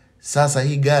sasa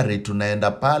hii gari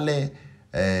tunaenda pale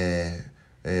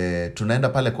tunaenda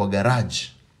pale kwa garage,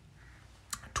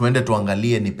 tuende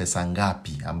tuangalie ni pesa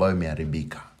ngapi ambayo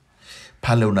imeharibika.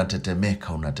 Pale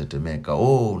unatetemeka.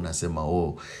 Unasema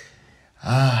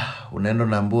unaenda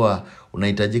unaambiwa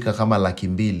unahitajika kama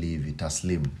 200,000 hivi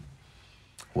taslimu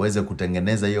uweze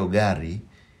kutengeneza hiyo gari,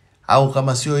 au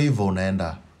kama sio hivyo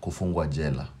unaenda kufungwa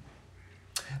jela.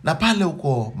 Na pale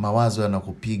uko mawazo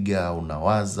yanakupiga,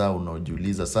 unawaza,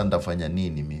 unajiuliza sasa nitafanya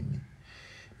nini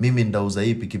mimi ndauza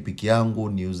hii pikipiki yangu,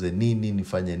 niuze nini,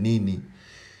 nifanye nini?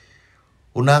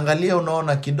 Unaangalia,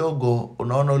 unaona kidogo,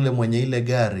 unaona ule mwenye ile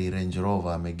gari Range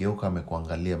Rover amegeuka,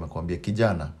 amekuangalia, amekwambia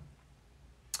kijana,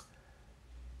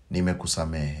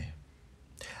 nimekusamehe.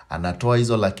 Anatoa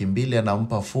hizo 200,000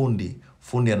 anampa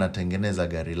fundi anatengeneza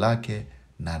gari lake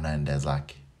na anaenda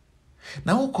zake.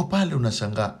 Na huko pale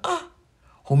unashangaa,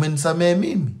 umenisamehe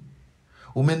mimi?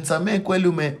 Umenisamehe kweli?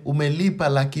 Umelipa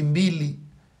 200,000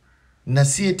 na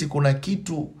si eti kuna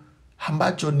kitu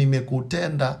ambacho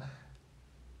nimekutenda?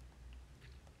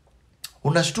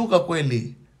 Unashtuka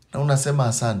kweli na unasema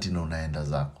asanti na unaenda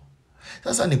zako.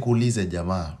 Sasa nikuulize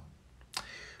jamaa,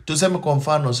 tuseme kwa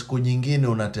mfano siku nyingine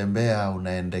unatembea,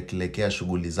 unaendelekea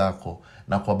shughuli zako,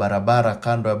 na kwa barabara,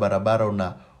 kando ya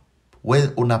barabara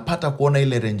unapata kuona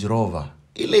ile Range Rover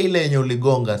ile yenye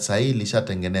uligonga saa hii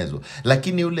ilishatengenezwa,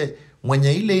 lakini yule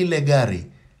mwenye ile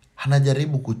gari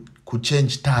anajaribu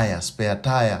kuchange tire, spare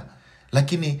tire,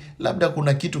 lakini labda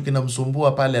kuna kitu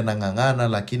kinamsumbua pale, anang'ang'ana,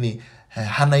 lakini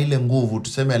hana ile nguvu.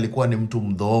 Tuseme alikuwa ni mtu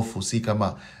mdhoofu, si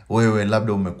kama wewe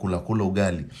labda umekula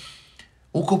ugali.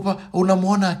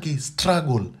 Unamuona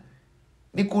aki-struggle.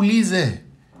 Nikuulize,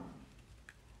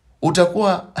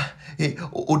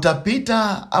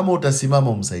 utapita ama utasimama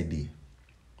umsaidie?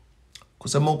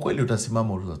 Kusema ukweli,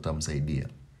 utasimama, utamsaidia.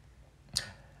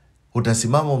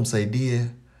 Utasimama umsaidie,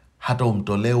 hata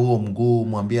umtolee huo mguu,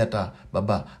 mwambie hata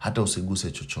baba, hata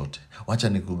usiguse chochote. Wacha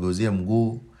nikugeuzia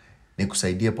mguu,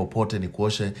 nikusaidie popote,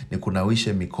 nikuoshe,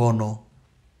 nikunawishe mikono.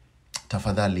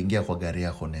 Tafadhali ingia kwa gari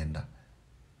yako, nenda.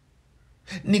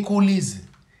 Nikuulize,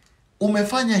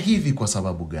 umefanya hivi kwa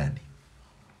sababu gani?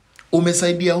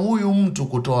 Umesaidia huyu mtu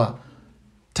kutoa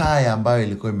taya ambayo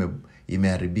ilikuwa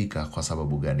imeharibika kwa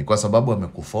sababu gani? Kwa sababu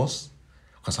amekuforce?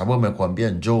 Kwa sababu amekuambia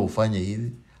njoo ufanye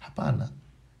hivi? Hapana.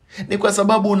 Ni kwa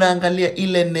sababu unaangalia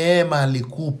ile neema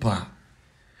alikupa.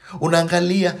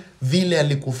 Unaangalia vile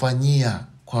alikufanyia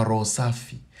kwa roho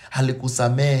safi.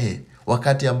 Alikusamehe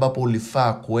wakati ambapo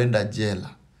ulifaa kuenda jela,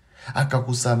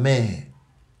 akakusamehe.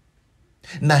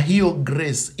 Na hiyo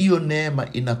grace, hiyo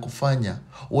neema inakufanya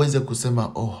uweze kusema,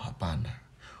 hapana,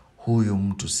 huyu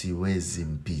mtu siwezi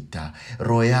mpita.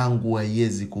 Roho yangu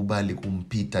haiwezi kubali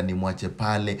kumpita, nimwache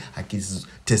pale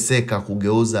akiteseka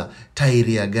kugeuza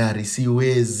tairi ya gari,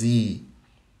 siwezi.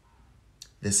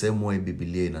 The same way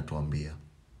Biblia inatuambia,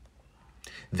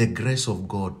 the grace of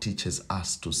God teaches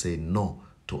us to say no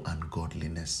to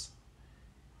ungodliness.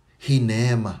 Hii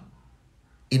neema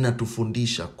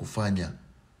inatufundisha kufanya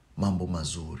mambo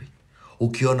mazuri.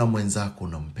 Ukiona mwenzako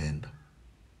unampenda,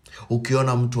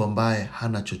 ukiona mtu ambaye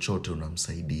hana chochote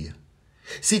unamsaidia.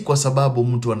 Si kwa sababu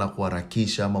mtu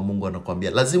anakuharakisha ama Mungu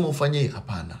anakuambia lazima ufanye.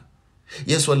 Hapana.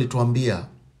 Yesu alituambia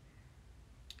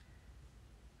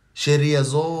sheria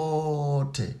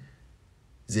zote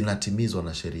zinatimizwa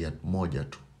na sheria moja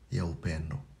tu ya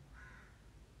upendo.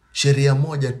 Sheria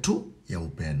moja tu ya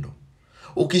upendo.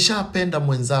 Ukishapenda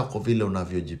mwenzako vile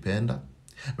unavyojipenda,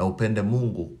 na upende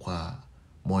Mungu kwa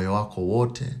moyo wako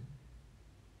wote,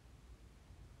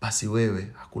 basi wewe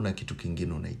hakuna kitu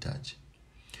kingine unahitaji.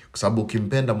 Kwa sababu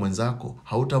ukimpenda mwenzako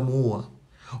hautamuua,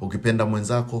 ukipenda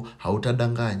mwenzako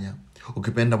hautadanganya,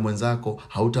 ukipenda mwenzako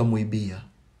hautamuibia,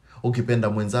 ukipenda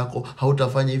mwenzako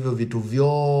hautafanya hivyo vitu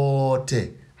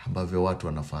vyote ambavyo watu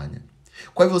wanafanya.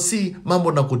 Kwa hivyo si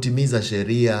mambo na kutimiza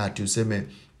sheria ati useme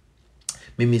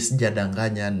mimi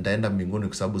sijadanganya nitaenda mbinguni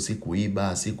kwa sababu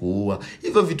sikuiba, sikuua.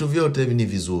 Hivyo vitu vyote ni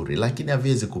vizuri, lakini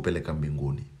haviwezi kupeleka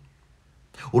mbinguni.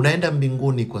 Unaenda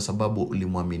mbinguni kwa sababu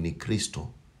ulimwamini Kristo.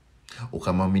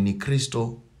 Ukamwamini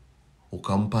Kristo,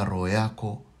 ukampa roho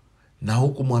yako, na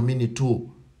hukumwamini tu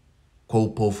kwa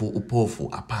upofu.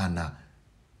 Hapana.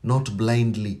 Not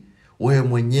blindly. Wewe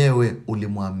mwenyewe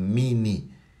ulimwamini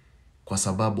kwa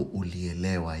sababu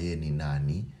ulielewa yeye ni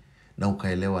nani, na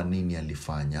ukaelewa nini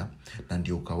alifanya, na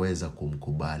ndio ukaweza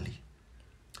kumkubali.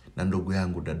 Na ndugu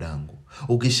yangu, dadangu,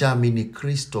 ukishaamini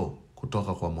Kristo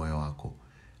kutoka kwa moyo wako,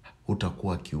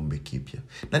 utakuwa kiumbe kipya.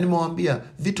 Na nimewaambia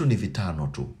vitu ni 5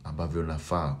 tu ambavyo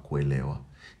unafaa kuelewa.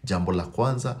 Jambo la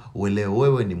kwanza, uelewe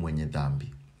wewe ni mwenye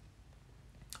dhambi.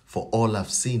 For all have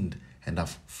sinned and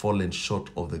have fallen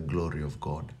short of the glory of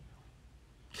God.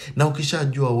 Na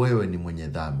ukishajua wewe ni mwenye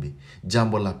dhambi,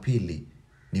 jambo la pili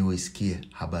ni uisikie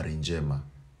habari njema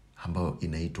ambayo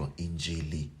inaitwa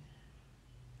Injili.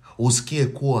 Usikie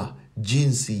kuwa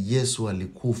jinsi Yesu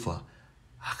alikufa,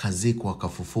 akazikwa,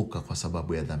 akafufuka kwa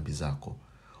sababu ya dhambi zako.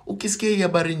 Ukisikia hii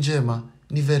habari njema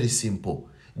ni very simple.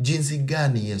 Jinsi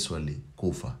gani Yesu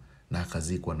alikufa na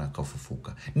akazikwa na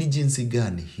akafufuka? Ni jinsi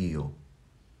gani hiyo?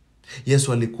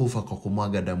 Yesu alikufa kwa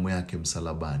kumwaga damu yake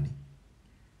msalabani.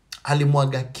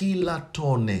 Alimwaga kila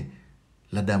tone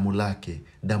la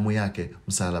damu yake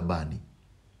msalabani.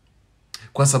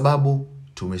 Kwa sababu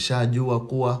tumeshajua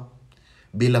kuwa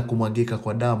bila kumwagika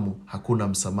kwa damu hakuna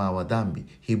msamaha wa dhambi,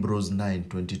 Hebrews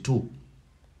 9:22.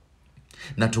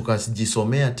 Na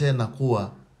tukajisomea tena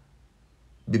kuwa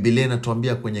Biblia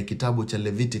inatuambia kwenye kitabu cha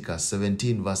Leviticus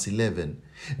 17 verse 11,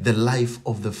 the life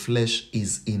of the flesh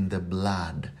is in the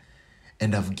blood,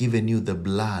 and I've given you the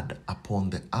blood upon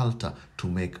the altar to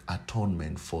make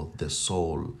atonement for the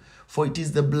soul. For it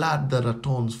is the blood that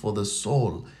atones for the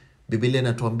soul. Biblia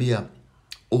inatuambia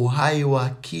uhai wa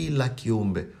kila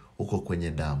kiumbe uko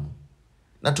kwenye damu.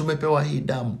 Na tumepewa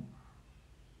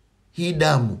hii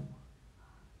damu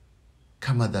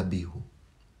kama dhabihu.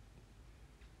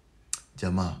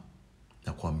 Jamaa,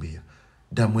 nakwambia,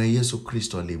 damu ya Yesu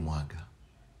Kristo alimwaga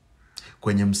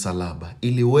kwenye msalaba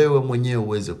ili wewe mwenyewe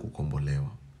uweze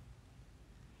kukombolewa.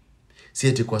 Si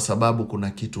eti kwa sababu kuna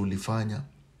kitu ulifanya,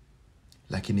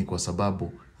 lakini kwa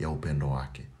sababu ya upendo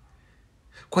wake.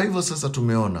 Kwa hivyo sasa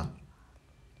tumeona,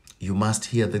 you must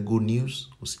hear the good news,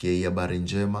 usikie hii habari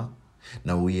njema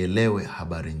na uielewe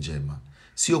habari njema.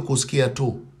 Sio kusikia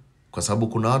tu, kwa sababu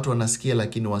kuna watu wanasikia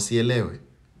lakini wasielewe.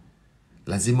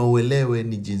 Lazima uelewe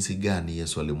ni jinsi gani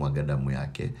Yesu alimwaga damu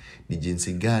yake, ni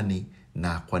jinsi gani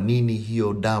na kwa nini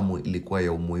hiyo damu ilikuwa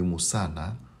ya umuhimu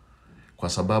sana, kwa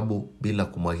sababu bila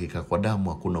kumwagika kwa damu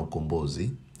hakuna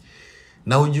ukombozi.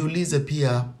 Na ujiulize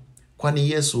pia, kwani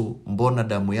Yesu mbona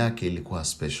damu yake ilikuwa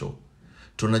special?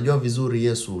 Tunajua vizuri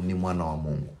Yesu ni mwana wa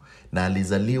Mungu na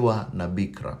alizaliwa na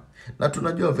bikira. Na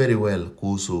tunajua very well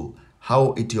kuhusu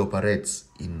how it operates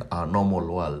in our normal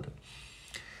world.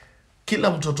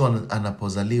 Kila mtoto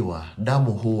anapozaliwa,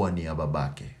 damu huwa ni ya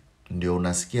babake. Ndio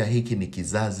unasikia hiki ni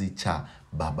kizazi cha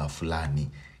baba fulani,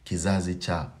 kizazi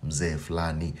cha mzee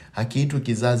fulani, hakiitwi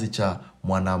kizazi cha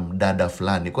mwanadada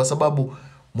fulani, kwa sababu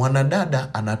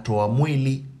mwanadada anatoa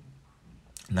mwili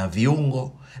na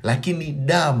viungo, lakini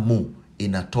damu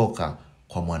inatoka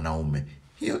kwa mwanaume.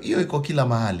 Hiyo iko kila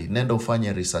mahali. Nenda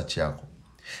ufanye research yako.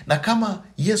 Na kama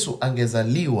Yesu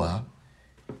angezaliwa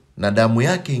na damu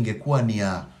yake ingekuwa ni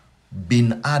ya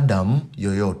binadamu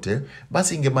yoyote,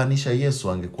 basi ingemaanisha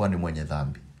Yesu angekuwa ni mwenye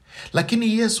dhambi.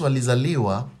 Lakini Yesu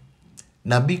alizaliwa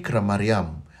na Bikira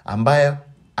Mariamu ambaye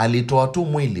alitoa tu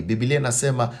mwili. Biblia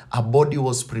inasema a body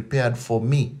was prepared for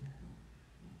me.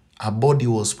 A body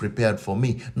was prepared for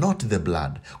me, not the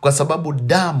blood. Kwa sababu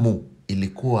damu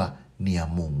ilikuwa ni ya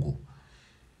Mungu.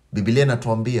 Biblia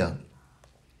inatuambia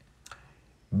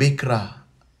Bikira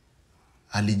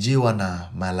alijiwa na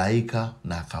malaika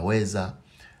na akaweza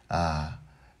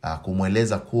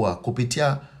kumweleza kuwa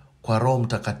kupitia kwa Roho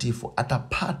Mtakatifu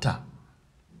atapata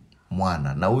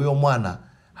mwana, na huyo mwana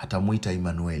atamuita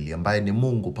Immanueli, ambaye ni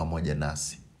Mungu pamoja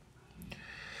nasi.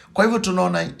 Kwa hivyo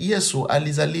tunaona Yesu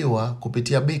alizaliwa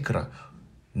kupitia bikira,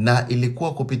 na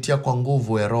ilikuwa kupitia kwa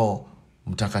nguvu ya Roho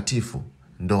Mtakatifu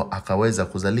ndo akaweza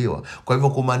kuzaliwa. Kwa hivyo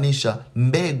kumaanisha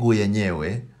mbegu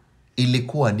yenyewe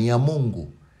ilikuwa ni ya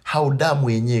Mungu, au damu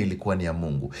yenyewe ilikuwa ni ya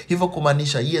Mungu. Hivyo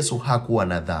kumaanisha Yesu hakuwa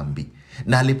na dhambi,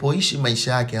 na alipoishi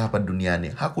maisha yake hapa duniani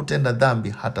hakutenda dhambi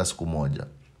hata siku moja.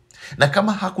 Na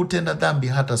kama hakutenda dhambi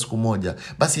hata siku moja,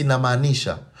 basi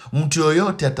inamaanisha mtu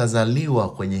yoyote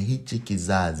atazaliwa kwenye hichi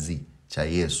kizazi cha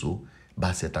Yesu,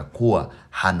 basi atakuwa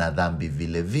hana dhambi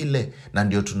vile vile. Na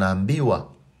ndio tunaambiwa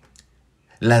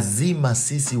lazima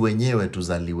sisi wenyewe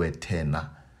tuzaliwe tena.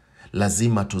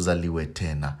 Lazima tuzaliwe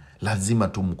tena. Lazima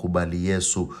tumkubali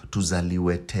Yesu,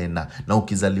 tuzaliwe tena. Na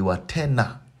ukizaliwa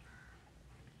tena,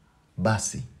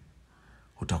 basi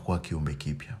utakuwa kiumbe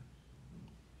kipya.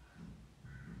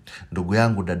 Ndugu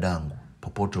yangu, dadangu,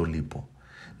 popote ulipo,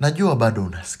 najua bado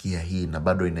unasikia hii na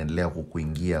bado inaendelea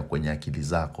kukuingia kwenye akili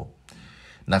zako.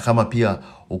 Na kama pia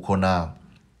uko na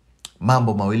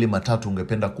mambo mawili matatu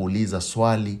ungependa kuuliza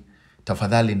swali,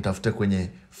 tafadhali nitafute kwenye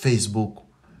Facebook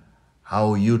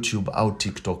au YouTube au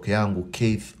TikTok yangu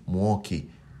Keith Muoki,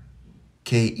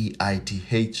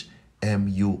 KEITH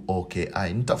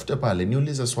MUOKI. Nitafute pale,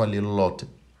 niulize swali lolote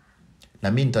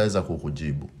na mimi nitaweza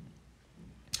kukujibu.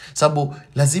 Sababu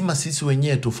lazima sisi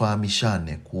wenyewe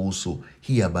tufahamishane kuhusu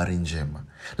hii habari njema.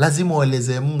 Lazima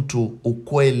ueleze mtu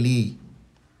ukweli,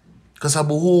 kwa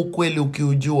sababu huu ukweli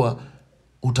ukiujua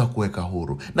utakuweka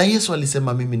huru. Na Yesu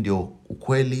alisema mimi ndio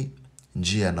ukweli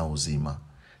njia na uzima.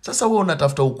 Sasa wewe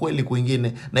unatafuta ukweli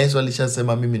kwingine, na Yesu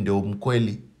alishasema mimi ndio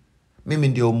mkweli. Mimi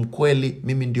ndio mkweli,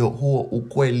 mimi ndio huo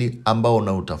ukweli ambao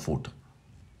unautafuta.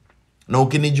 Na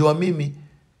ukinijua mimi,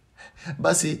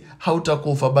 basi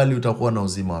hautakufa bali utakuwa na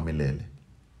uzima wa milele.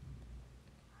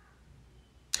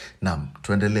 Naam,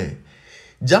 tuendelee.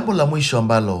 Jambo la mwisho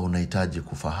ambalo unahitaji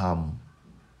kufahamu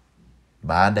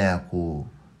baada ya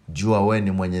kujua we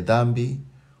ni mwenye dhambi,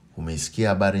 umeisikia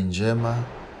habari njema,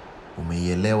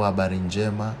 umeielewa habari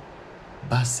njema,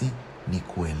 basi ni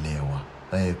kuelewa,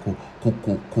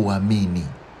 kuamini.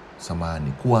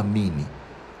 Kuamini.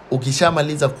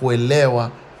 Ukishamaliza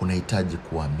kuelewa, unahitaji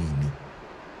kuamini.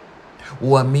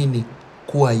 Uamini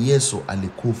kuwa Yesu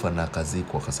alikufa na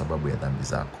akazikwa kwa sababu ya dhambi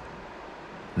zako.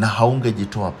 Na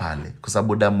haungejitoa pale kwa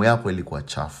sababu damu yako ilikuwa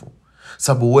chafu.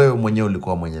 Sababu wewe mwenyewe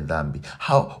ulikuwa mwenye dhambi.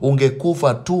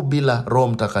 Ungekufa tu bila Roho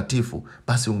Mtakatifu,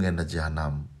 basi ungeenda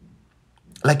jehanamu.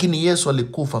 Lakini Yesu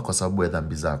alikufa kwa sababu ya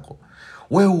dhambi zako.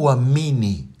 Wewe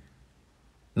uamini.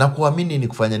 Na kuamini ni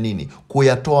kufanya nini?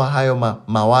 Kuyatoa hayo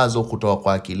mawazo kutoka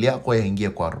kwa akili yako yaingie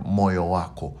kwa moyo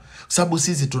wako. Sababu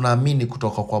sisi tunaamini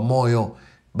kutoka kwa moyo.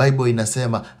 Bible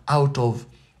inasema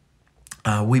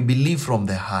we believe from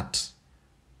the heart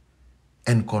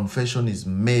and confession is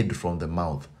made from the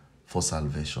mouth for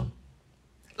salvation.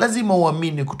 Lazima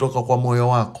uamini kutoka kwa moyo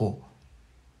wako.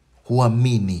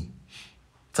 Uamini.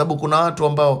 Sababu kuna watu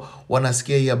ambao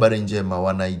wanasikia hii habari njema,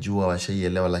 wanaijua,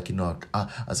 washaielewa, lakini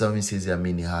asema mimi siwezi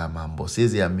amini haya mambo.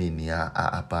 Siwezi amini,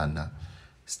 hapana.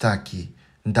 Sitaki.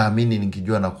 Nitaamini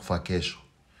nikijua na kufa kesho.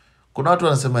 Kuna watu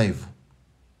wanasema hivyo.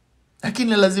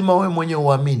 Lakini lazima wewe mwenyewe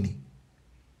uamini.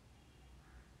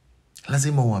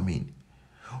 Lazima uamini.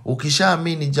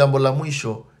 Ukishaamini, jambo la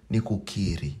mwisho ni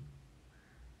kukiri.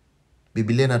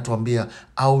 Biblia inatuambia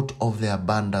out of the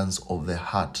abundance of the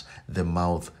heart the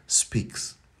mouth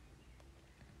speaks.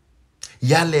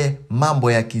 Yale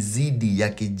mambo yakizidi,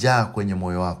 yakijaa kwenye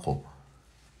moyo wako,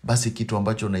 basi kitu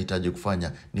ambacho unahitaji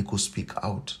kufanya ni kuspeak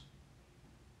out.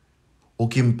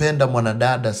 Ukimpenda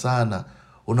mwanadada sana,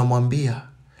 unamwambia,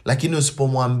 lakini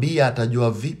usipomwambia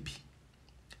atajua vipi?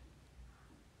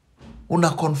 Una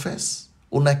confess,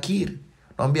 unakiri.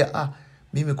 Unamwambia,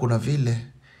 mimi kuna vile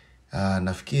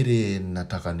nafikiri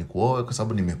nataka nikuoe kwa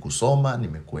sababu nimekusoma,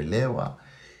 nimekuelewa,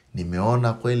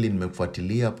 nimeona kweli,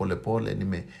 nimekufuatilia polepole,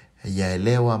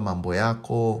 nimeyaelewa mambo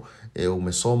yako,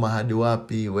 umesoma hadi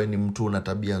wapi, we ni mtu una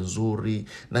tabia nzuri,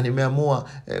 na nimeamua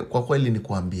kwa kweli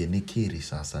nikuambie, nikiri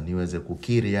sasa, niweze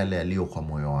kukiri yale yaliyo kwa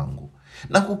moyo wangu.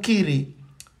 Na kukiri,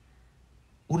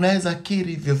 unaweza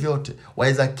kiri vyovyote.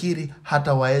 Waweza kiri,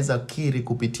 hata waweza kiri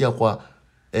kupitia kwa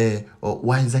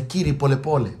waweza kiri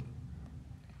polepole.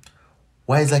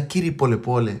 Waweza kiri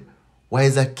polepole,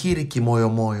 waweza kiri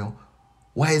kimoyomoyo,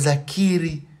 waweza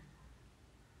kiri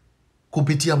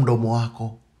kupitia mdomo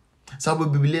wako. Sababu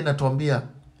Biblia inatuambia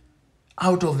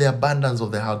out of the abundance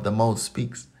of the heart the mouth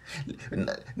speaks.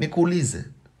 Nikuulize,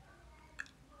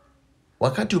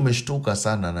 wakati umeshtuka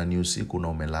sana na ni usiku na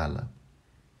umelala,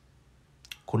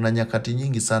 kuna nyakati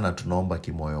nyingi sana tunaomba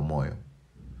kimoyomoyo.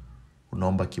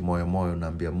 Unaomba kimoyomoyo,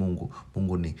 unaambia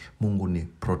Mungu ni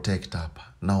protect hapa.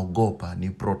 Naogopa, ni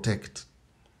protect.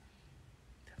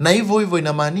 Na hivyo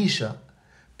inamaanisha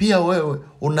pia wewe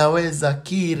unaweza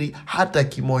kiri hata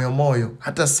kimoyomoyo.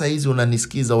 Hata saizi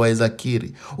unanisikiza, waweza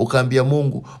kiri. Ukaambia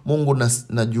Mungu,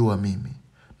 najua mimi.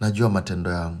 Najua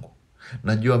matendo yangu.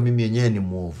 Najua mimi yenyewe ni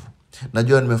mwovu.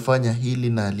 Najua nimefanya hili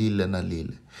na lile na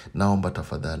lile. Naomba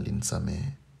tafadhali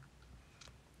nisamehe.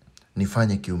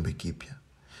 Nifanye kiumbe kipya.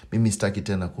 Mimi sitaki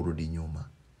tena kurudi nyuma.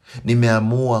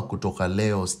 Nimeamua kutoka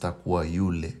leo sitakuwa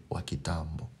yule wa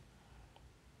kitambo.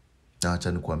 Na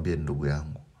acha nikuambie ndugu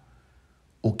yangu,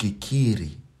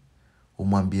 ukikiri,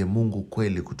 umwambie Mungu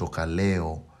kweli,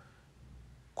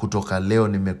 kutoka leo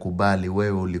nimekubali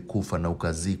wewe ulikufa na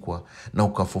ukazikwa na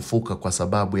ukafufuka kwa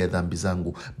sababu ya dhambi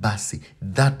zangu. Basi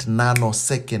that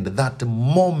nanosecond, that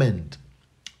moment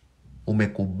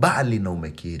umekubali na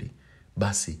umekiri,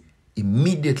 basi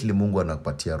immediately Mungu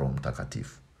anakupatia Roho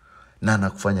Mtakatifu na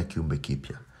anakufanya kiumbe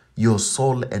kipya. Your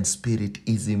soul and spirit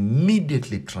is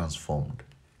immediately transformed.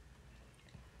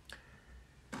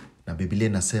 Na Biblia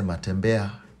inasema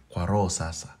tembea kwa Roho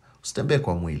sasa. Usitembee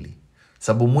kwa mwili.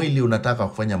 Sababu mwili unataka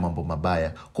kufanya mambo mabaya.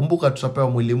 Kumbuka tutapewa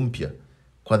mwili mpya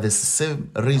kwa the same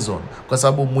reason. Kwa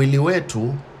sababu mwili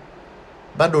wetu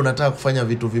bado unataka kufanya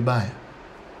vitu vibaya.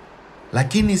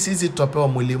 Lakini sisi tutapewa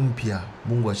mwili mpya.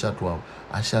 Mungu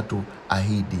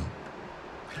ashatuahidi.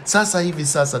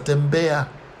 Sasa tembea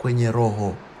kwenye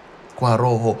Roho, kwa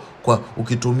Roho, kwa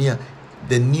ukitumia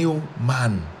the new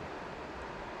man.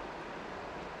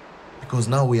 Because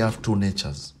now we have two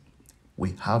natures.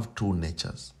 We have two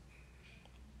natures.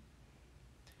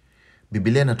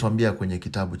 Biblia inatuambia kwenye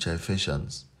kitabu cha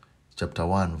Ephesians chapter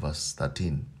 1 verse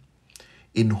 13,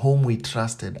 in whom we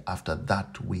trusted after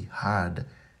that we heard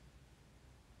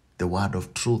the word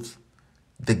of truth,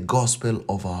 the gospel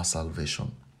of our salvation.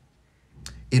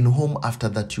 In whom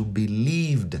after that you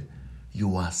believed,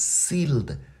 you are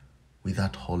sealed with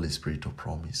that Holy Spirit of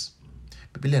promise.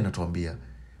 Biblia inatuambia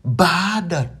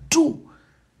baada tu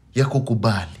ya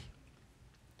kukubali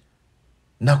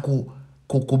na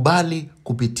kukubali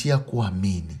kupitia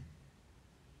kuamini,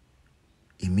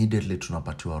 immediately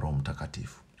tunapatiwa Roho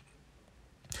Mtakatifu.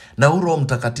 Na Roho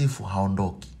Mtakatifu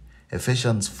haondoki.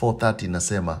 Ephesians 4:30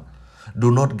 inasema,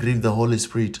 do not grieve the Holy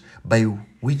Spirit by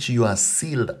which you are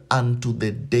sealed unto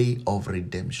the day of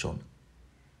redemption.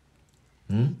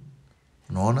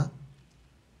 Unaona?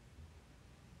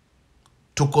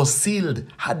 Tuko sealed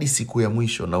hadi siku ya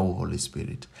mwisho na Holy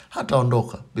Spirit.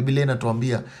 Hataondoka. Biblia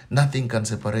inatuambia nothing can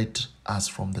separate us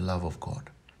from the love of God.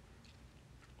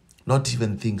 Not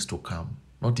even things to come.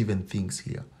 Not even things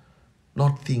here.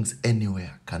 Not things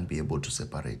anywhere can be able to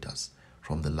separate us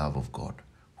from the love of God,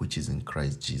 which is in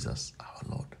Christ Jesus our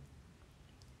Lord.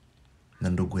 Na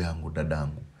ndugu yangu,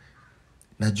 dadangu,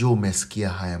 najua umesikia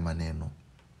haya maneno.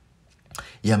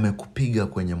 Yamekupiga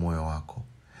kwenye moyo wako.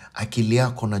 Akili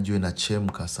yako najua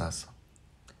inachemka sasa.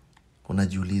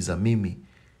 Unajiuliza, mimi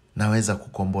naweza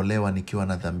kukombolewa nikiwa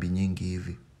na dhambi nyingi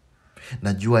hivi?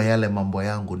 Najua yale mambo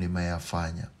yangu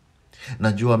nimeyafanya.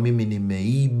 Najua mimi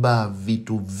nimeiba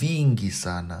vitu vingi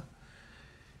sana.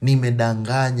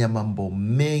 Nimedanganya mambo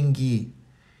mengi.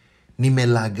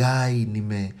 Nimelaghai,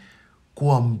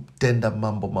 nimekuwa mtenda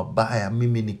mambo mabaya.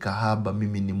 Mimi ni kahaba,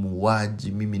 mimi ni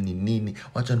muuaji, mimi ni nini.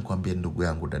 Wacha nikwambie ndugu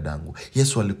yangu, dadangu,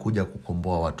 Yesu alikuja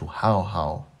kukomboa watu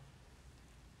hao.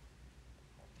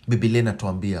 Biblia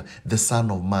inatuambia the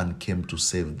Son of Man came to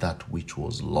save that which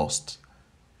was lost.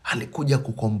 Alikuja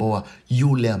kukomboa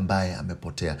yule ambaye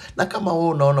amepotea. Na kama wewe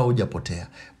unaona hujapotea,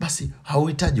 basi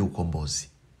hauhitaji ukombozi.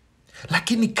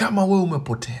 Lakini kama wewe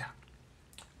umepotea,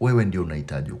 wewe ndio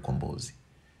unahitaji ukombozi.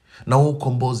 Na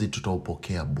ukombozi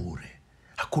tutaupokea bure.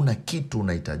 Hakuna kitu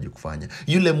unahitaji kufanya.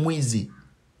 Yule mwizi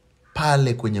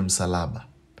pale kwenye msalaba,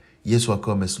 Yesu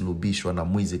akiwa amesulubishwa na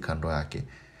mwizi kando yake,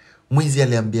 mwizi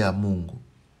aliambia Mungu,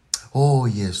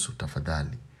 Yesu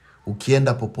tafadhali,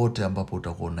 ukienda popote ambapo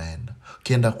utakuwa unaenda,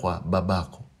 ukienda kwa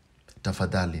babako,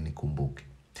 tafadhali nikumbuke.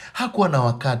 Hakuwa na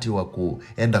wakati wa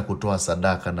kuenda kutoa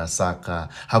sadaka na saka.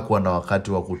 Hakuwa na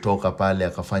wakati wa kutoka pale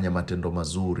akafanya matendo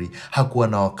mazuri. Hakuwa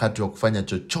na wakati wa kufanya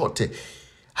chochote.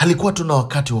 Alikuwa tu na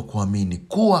wakati wa kuamini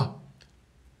kuwa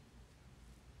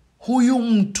huyu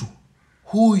mtu,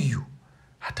 huyu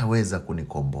hataweza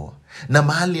kunikomboa. Na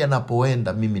mahali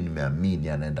anapoenda mimi nimeamini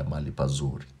anaenda mahali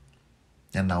pazuri.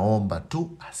 Na naomba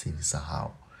tu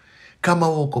asinisahau. Kama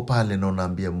uko pale na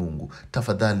unaambia Mungu,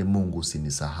 tafadhali Mungu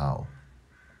usinisahau,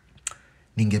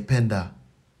 ningependa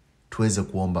tuweze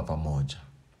kuomba pamoja.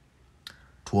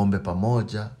 Tuombe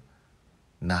pamoja,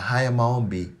 na haya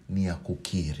maombi ni ya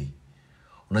kukiri.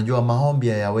 Unajua maombi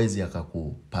hayawezi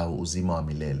yakakupa uzima wa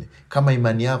milele. Kama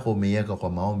imani yako umeiweka kwa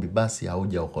maombi, basi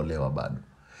haujaokolewa bado.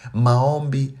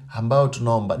 Maombi ambayo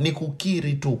tunaomba ni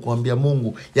kukiri tu, kuambia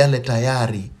Mungu yale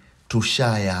tayari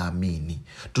tushayaamini.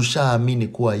 Tushaamini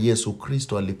kuwa Yesu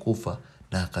Kristo alikufa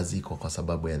na akazikwa kwa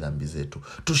sababu ya dhambi zetu.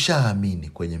 Tushaamini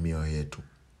kwenye mioyo yetu.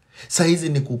 Saa hizi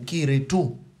ni kukiri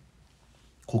tu.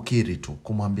 Kukiri tu,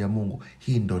 kumwambia Mungu,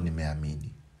 hii ndo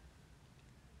nimeamini.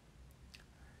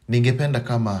 Ningependa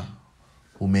kama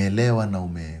umeelewa na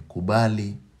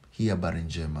umekubali hii habari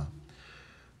njema,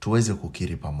 tuweze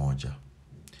kukiri pamoja.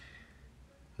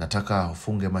 Nataka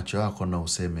ufunge macho yako na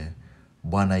useme,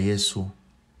 Bwana Yesu,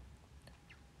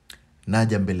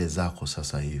 naja mbele zako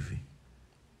sasa hivi.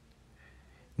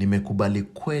 Nimekubali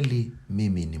kweli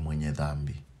mimi ni mwenye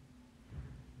dhambi.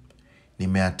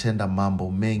 Nimeatenda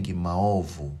mambo mengi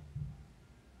maovu.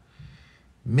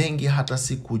 Mengi hata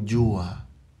sikujua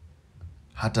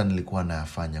hata nilikuwa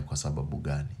nayafanya kwa sababu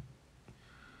gani.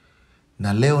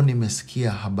 Na leo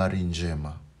nimesikia habari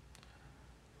njema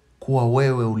kuwa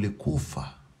wewe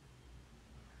ulikufa,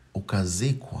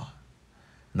 ukazikwa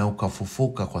na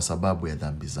ukafufuka kwa sababu ya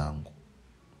dhambi zangu.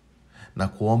 Na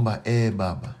kuomba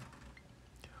Baba,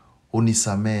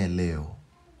 unisamehe leo.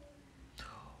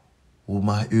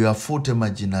 Uyafute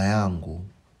majina yangu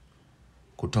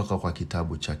kutoka kwa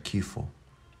kitabu cha kifo,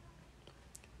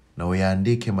 na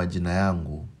uyaandike majina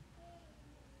yangu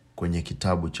kwenye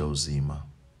kitabu cha uzima.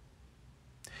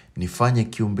 Nifanye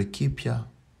kiumbe kipya,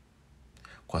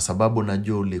 kwa sababu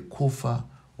najua ulikufa,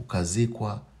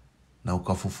 ukazikwa na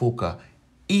ukafufuka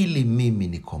ili mimi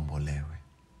nikombolewe.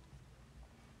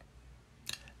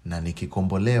 Na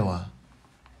nikikombolewa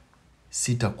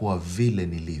sitakuwa vile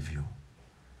nilivyo,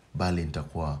 bali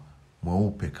nitakuwa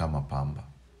mweupe kama pamba.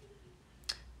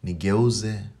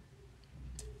 Nigeuze,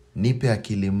 nipe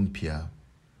akili mpya,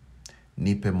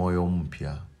 nipe moyo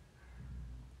mpya,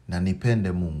 na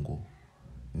nipende Mungu.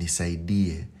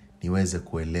 Nisaidie niweze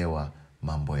kuelewa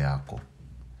mambo yako.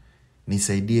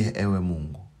 Nisaidie ewe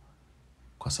Mungu,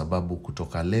 kwa sababu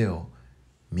kutoka leo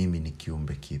mimi ni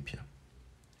kiumbe kipya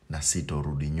na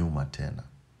sitorudi nyuma tena.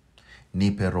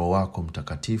 Nipe Roho wako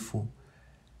Mtakatifu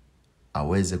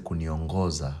aweze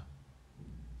kuniongoza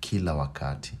kila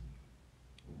wakati.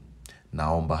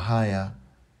 Naomba haya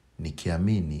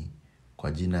nikiamini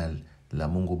kwa jina la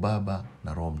Mungu Baba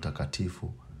na Roho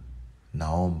Mtakatifu.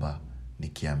 Naomba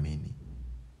nikiamini.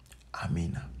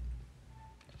 Amina.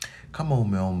 Kama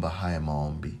umeomba haya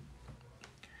maombi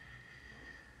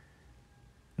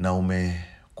na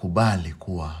umekubali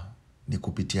kuwa ni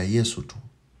kupitia Yesu tu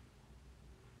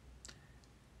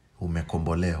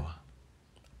umekombolewa,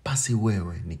 basi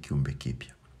wewe ni kiumbe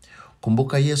kipya.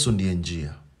 Kumbuka Yesu ndiye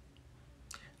njia,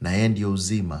 na yeye ndiye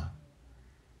uzima,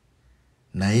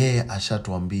 na yeye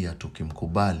ashatuambia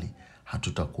tukimkubali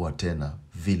hatutakuwa tena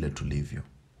vile tulivyo.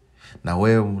 Na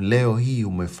wewe leo hii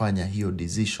umefanya hiyo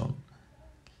decision,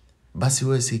 basi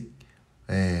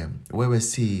wewe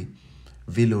si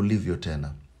vile ulivyo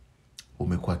tena,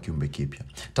 umekuwa kiumbe kipya.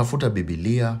 Tafuta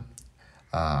Biblia,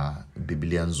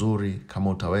 Biblia nzuri. Kama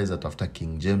utaweza tafuta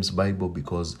King James Bible,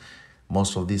 because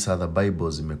most of these other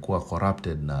Bibles imekuwa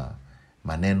corrupted na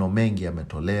maneno mengi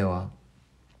yametolewa.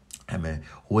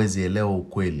 Huwezi elewa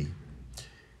ukweli.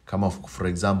 Kama for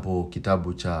example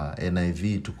kitabu cha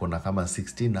NIV tuko na kama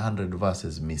 1600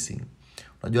 verses missing.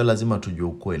 Unajua lazima tujue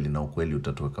ukweli, na ukweli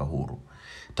utatuweka huru.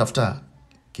 Tafuta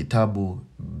kitabu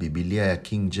Biblia ya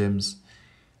King James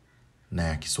na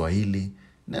ya Kiswahili,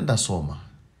 nenda soma.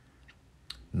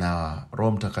 Na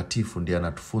Roho Mtakatifu ndiye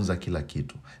anatufunza kila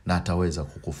kitu, na ataweza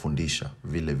kukufundisha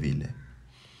vile vile.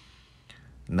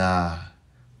 Na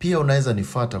pia unaweza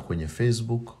nifuata kwenye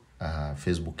Facebook.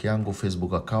 Facebook yangu,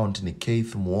 Facebook account ni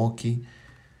Keith Muoki.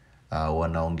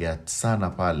 Wanaongea sana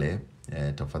pale.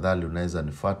 Tafadhali unaweza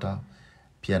nifuata.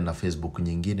 Pia na Facebook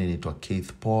nyingine inaitwa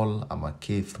Keith Paul ama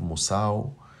Keith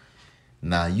Musau.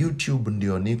 Na YouTube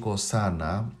ndio niko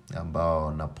sana,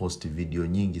 ambao na post video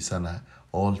nyingi sana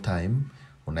all time.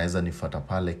 Unaweza nifuata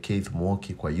pale Keith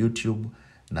Muoki kwa YouTube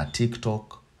na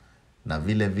TikTok, na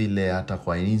vile vile hata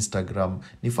kwa Instagram.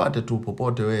 Nifuate tu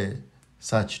popote, we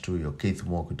search tu hiyo Keith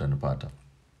Muoki utanipata.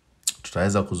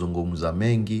 Tutaweza kuzungumza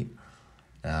mengi.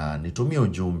 Nitumie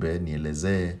ujumbe,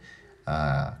 nielezee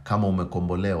kama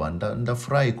umekombolewa.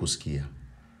 Ndafurahi kusikia.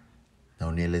 Na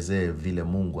unielezee vile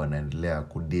Mungu anaendelea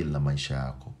kudeal na maisha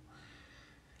yako.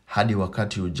 Hadi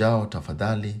wakati ujao,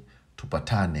 tafadhali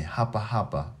tupatane hapa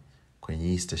hapa kwenye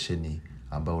hii stesheni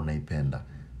ambayo unaipenda.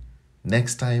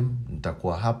 Next time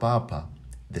nitakuwa hapa hapa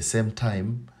the same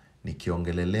time,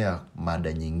 nikiongelelea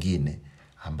mada nyingine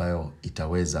ambayo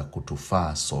itaweza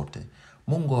kutufaa sote.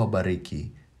 Mungu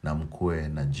awabariki na mkuwe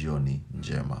na jioni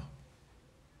njema.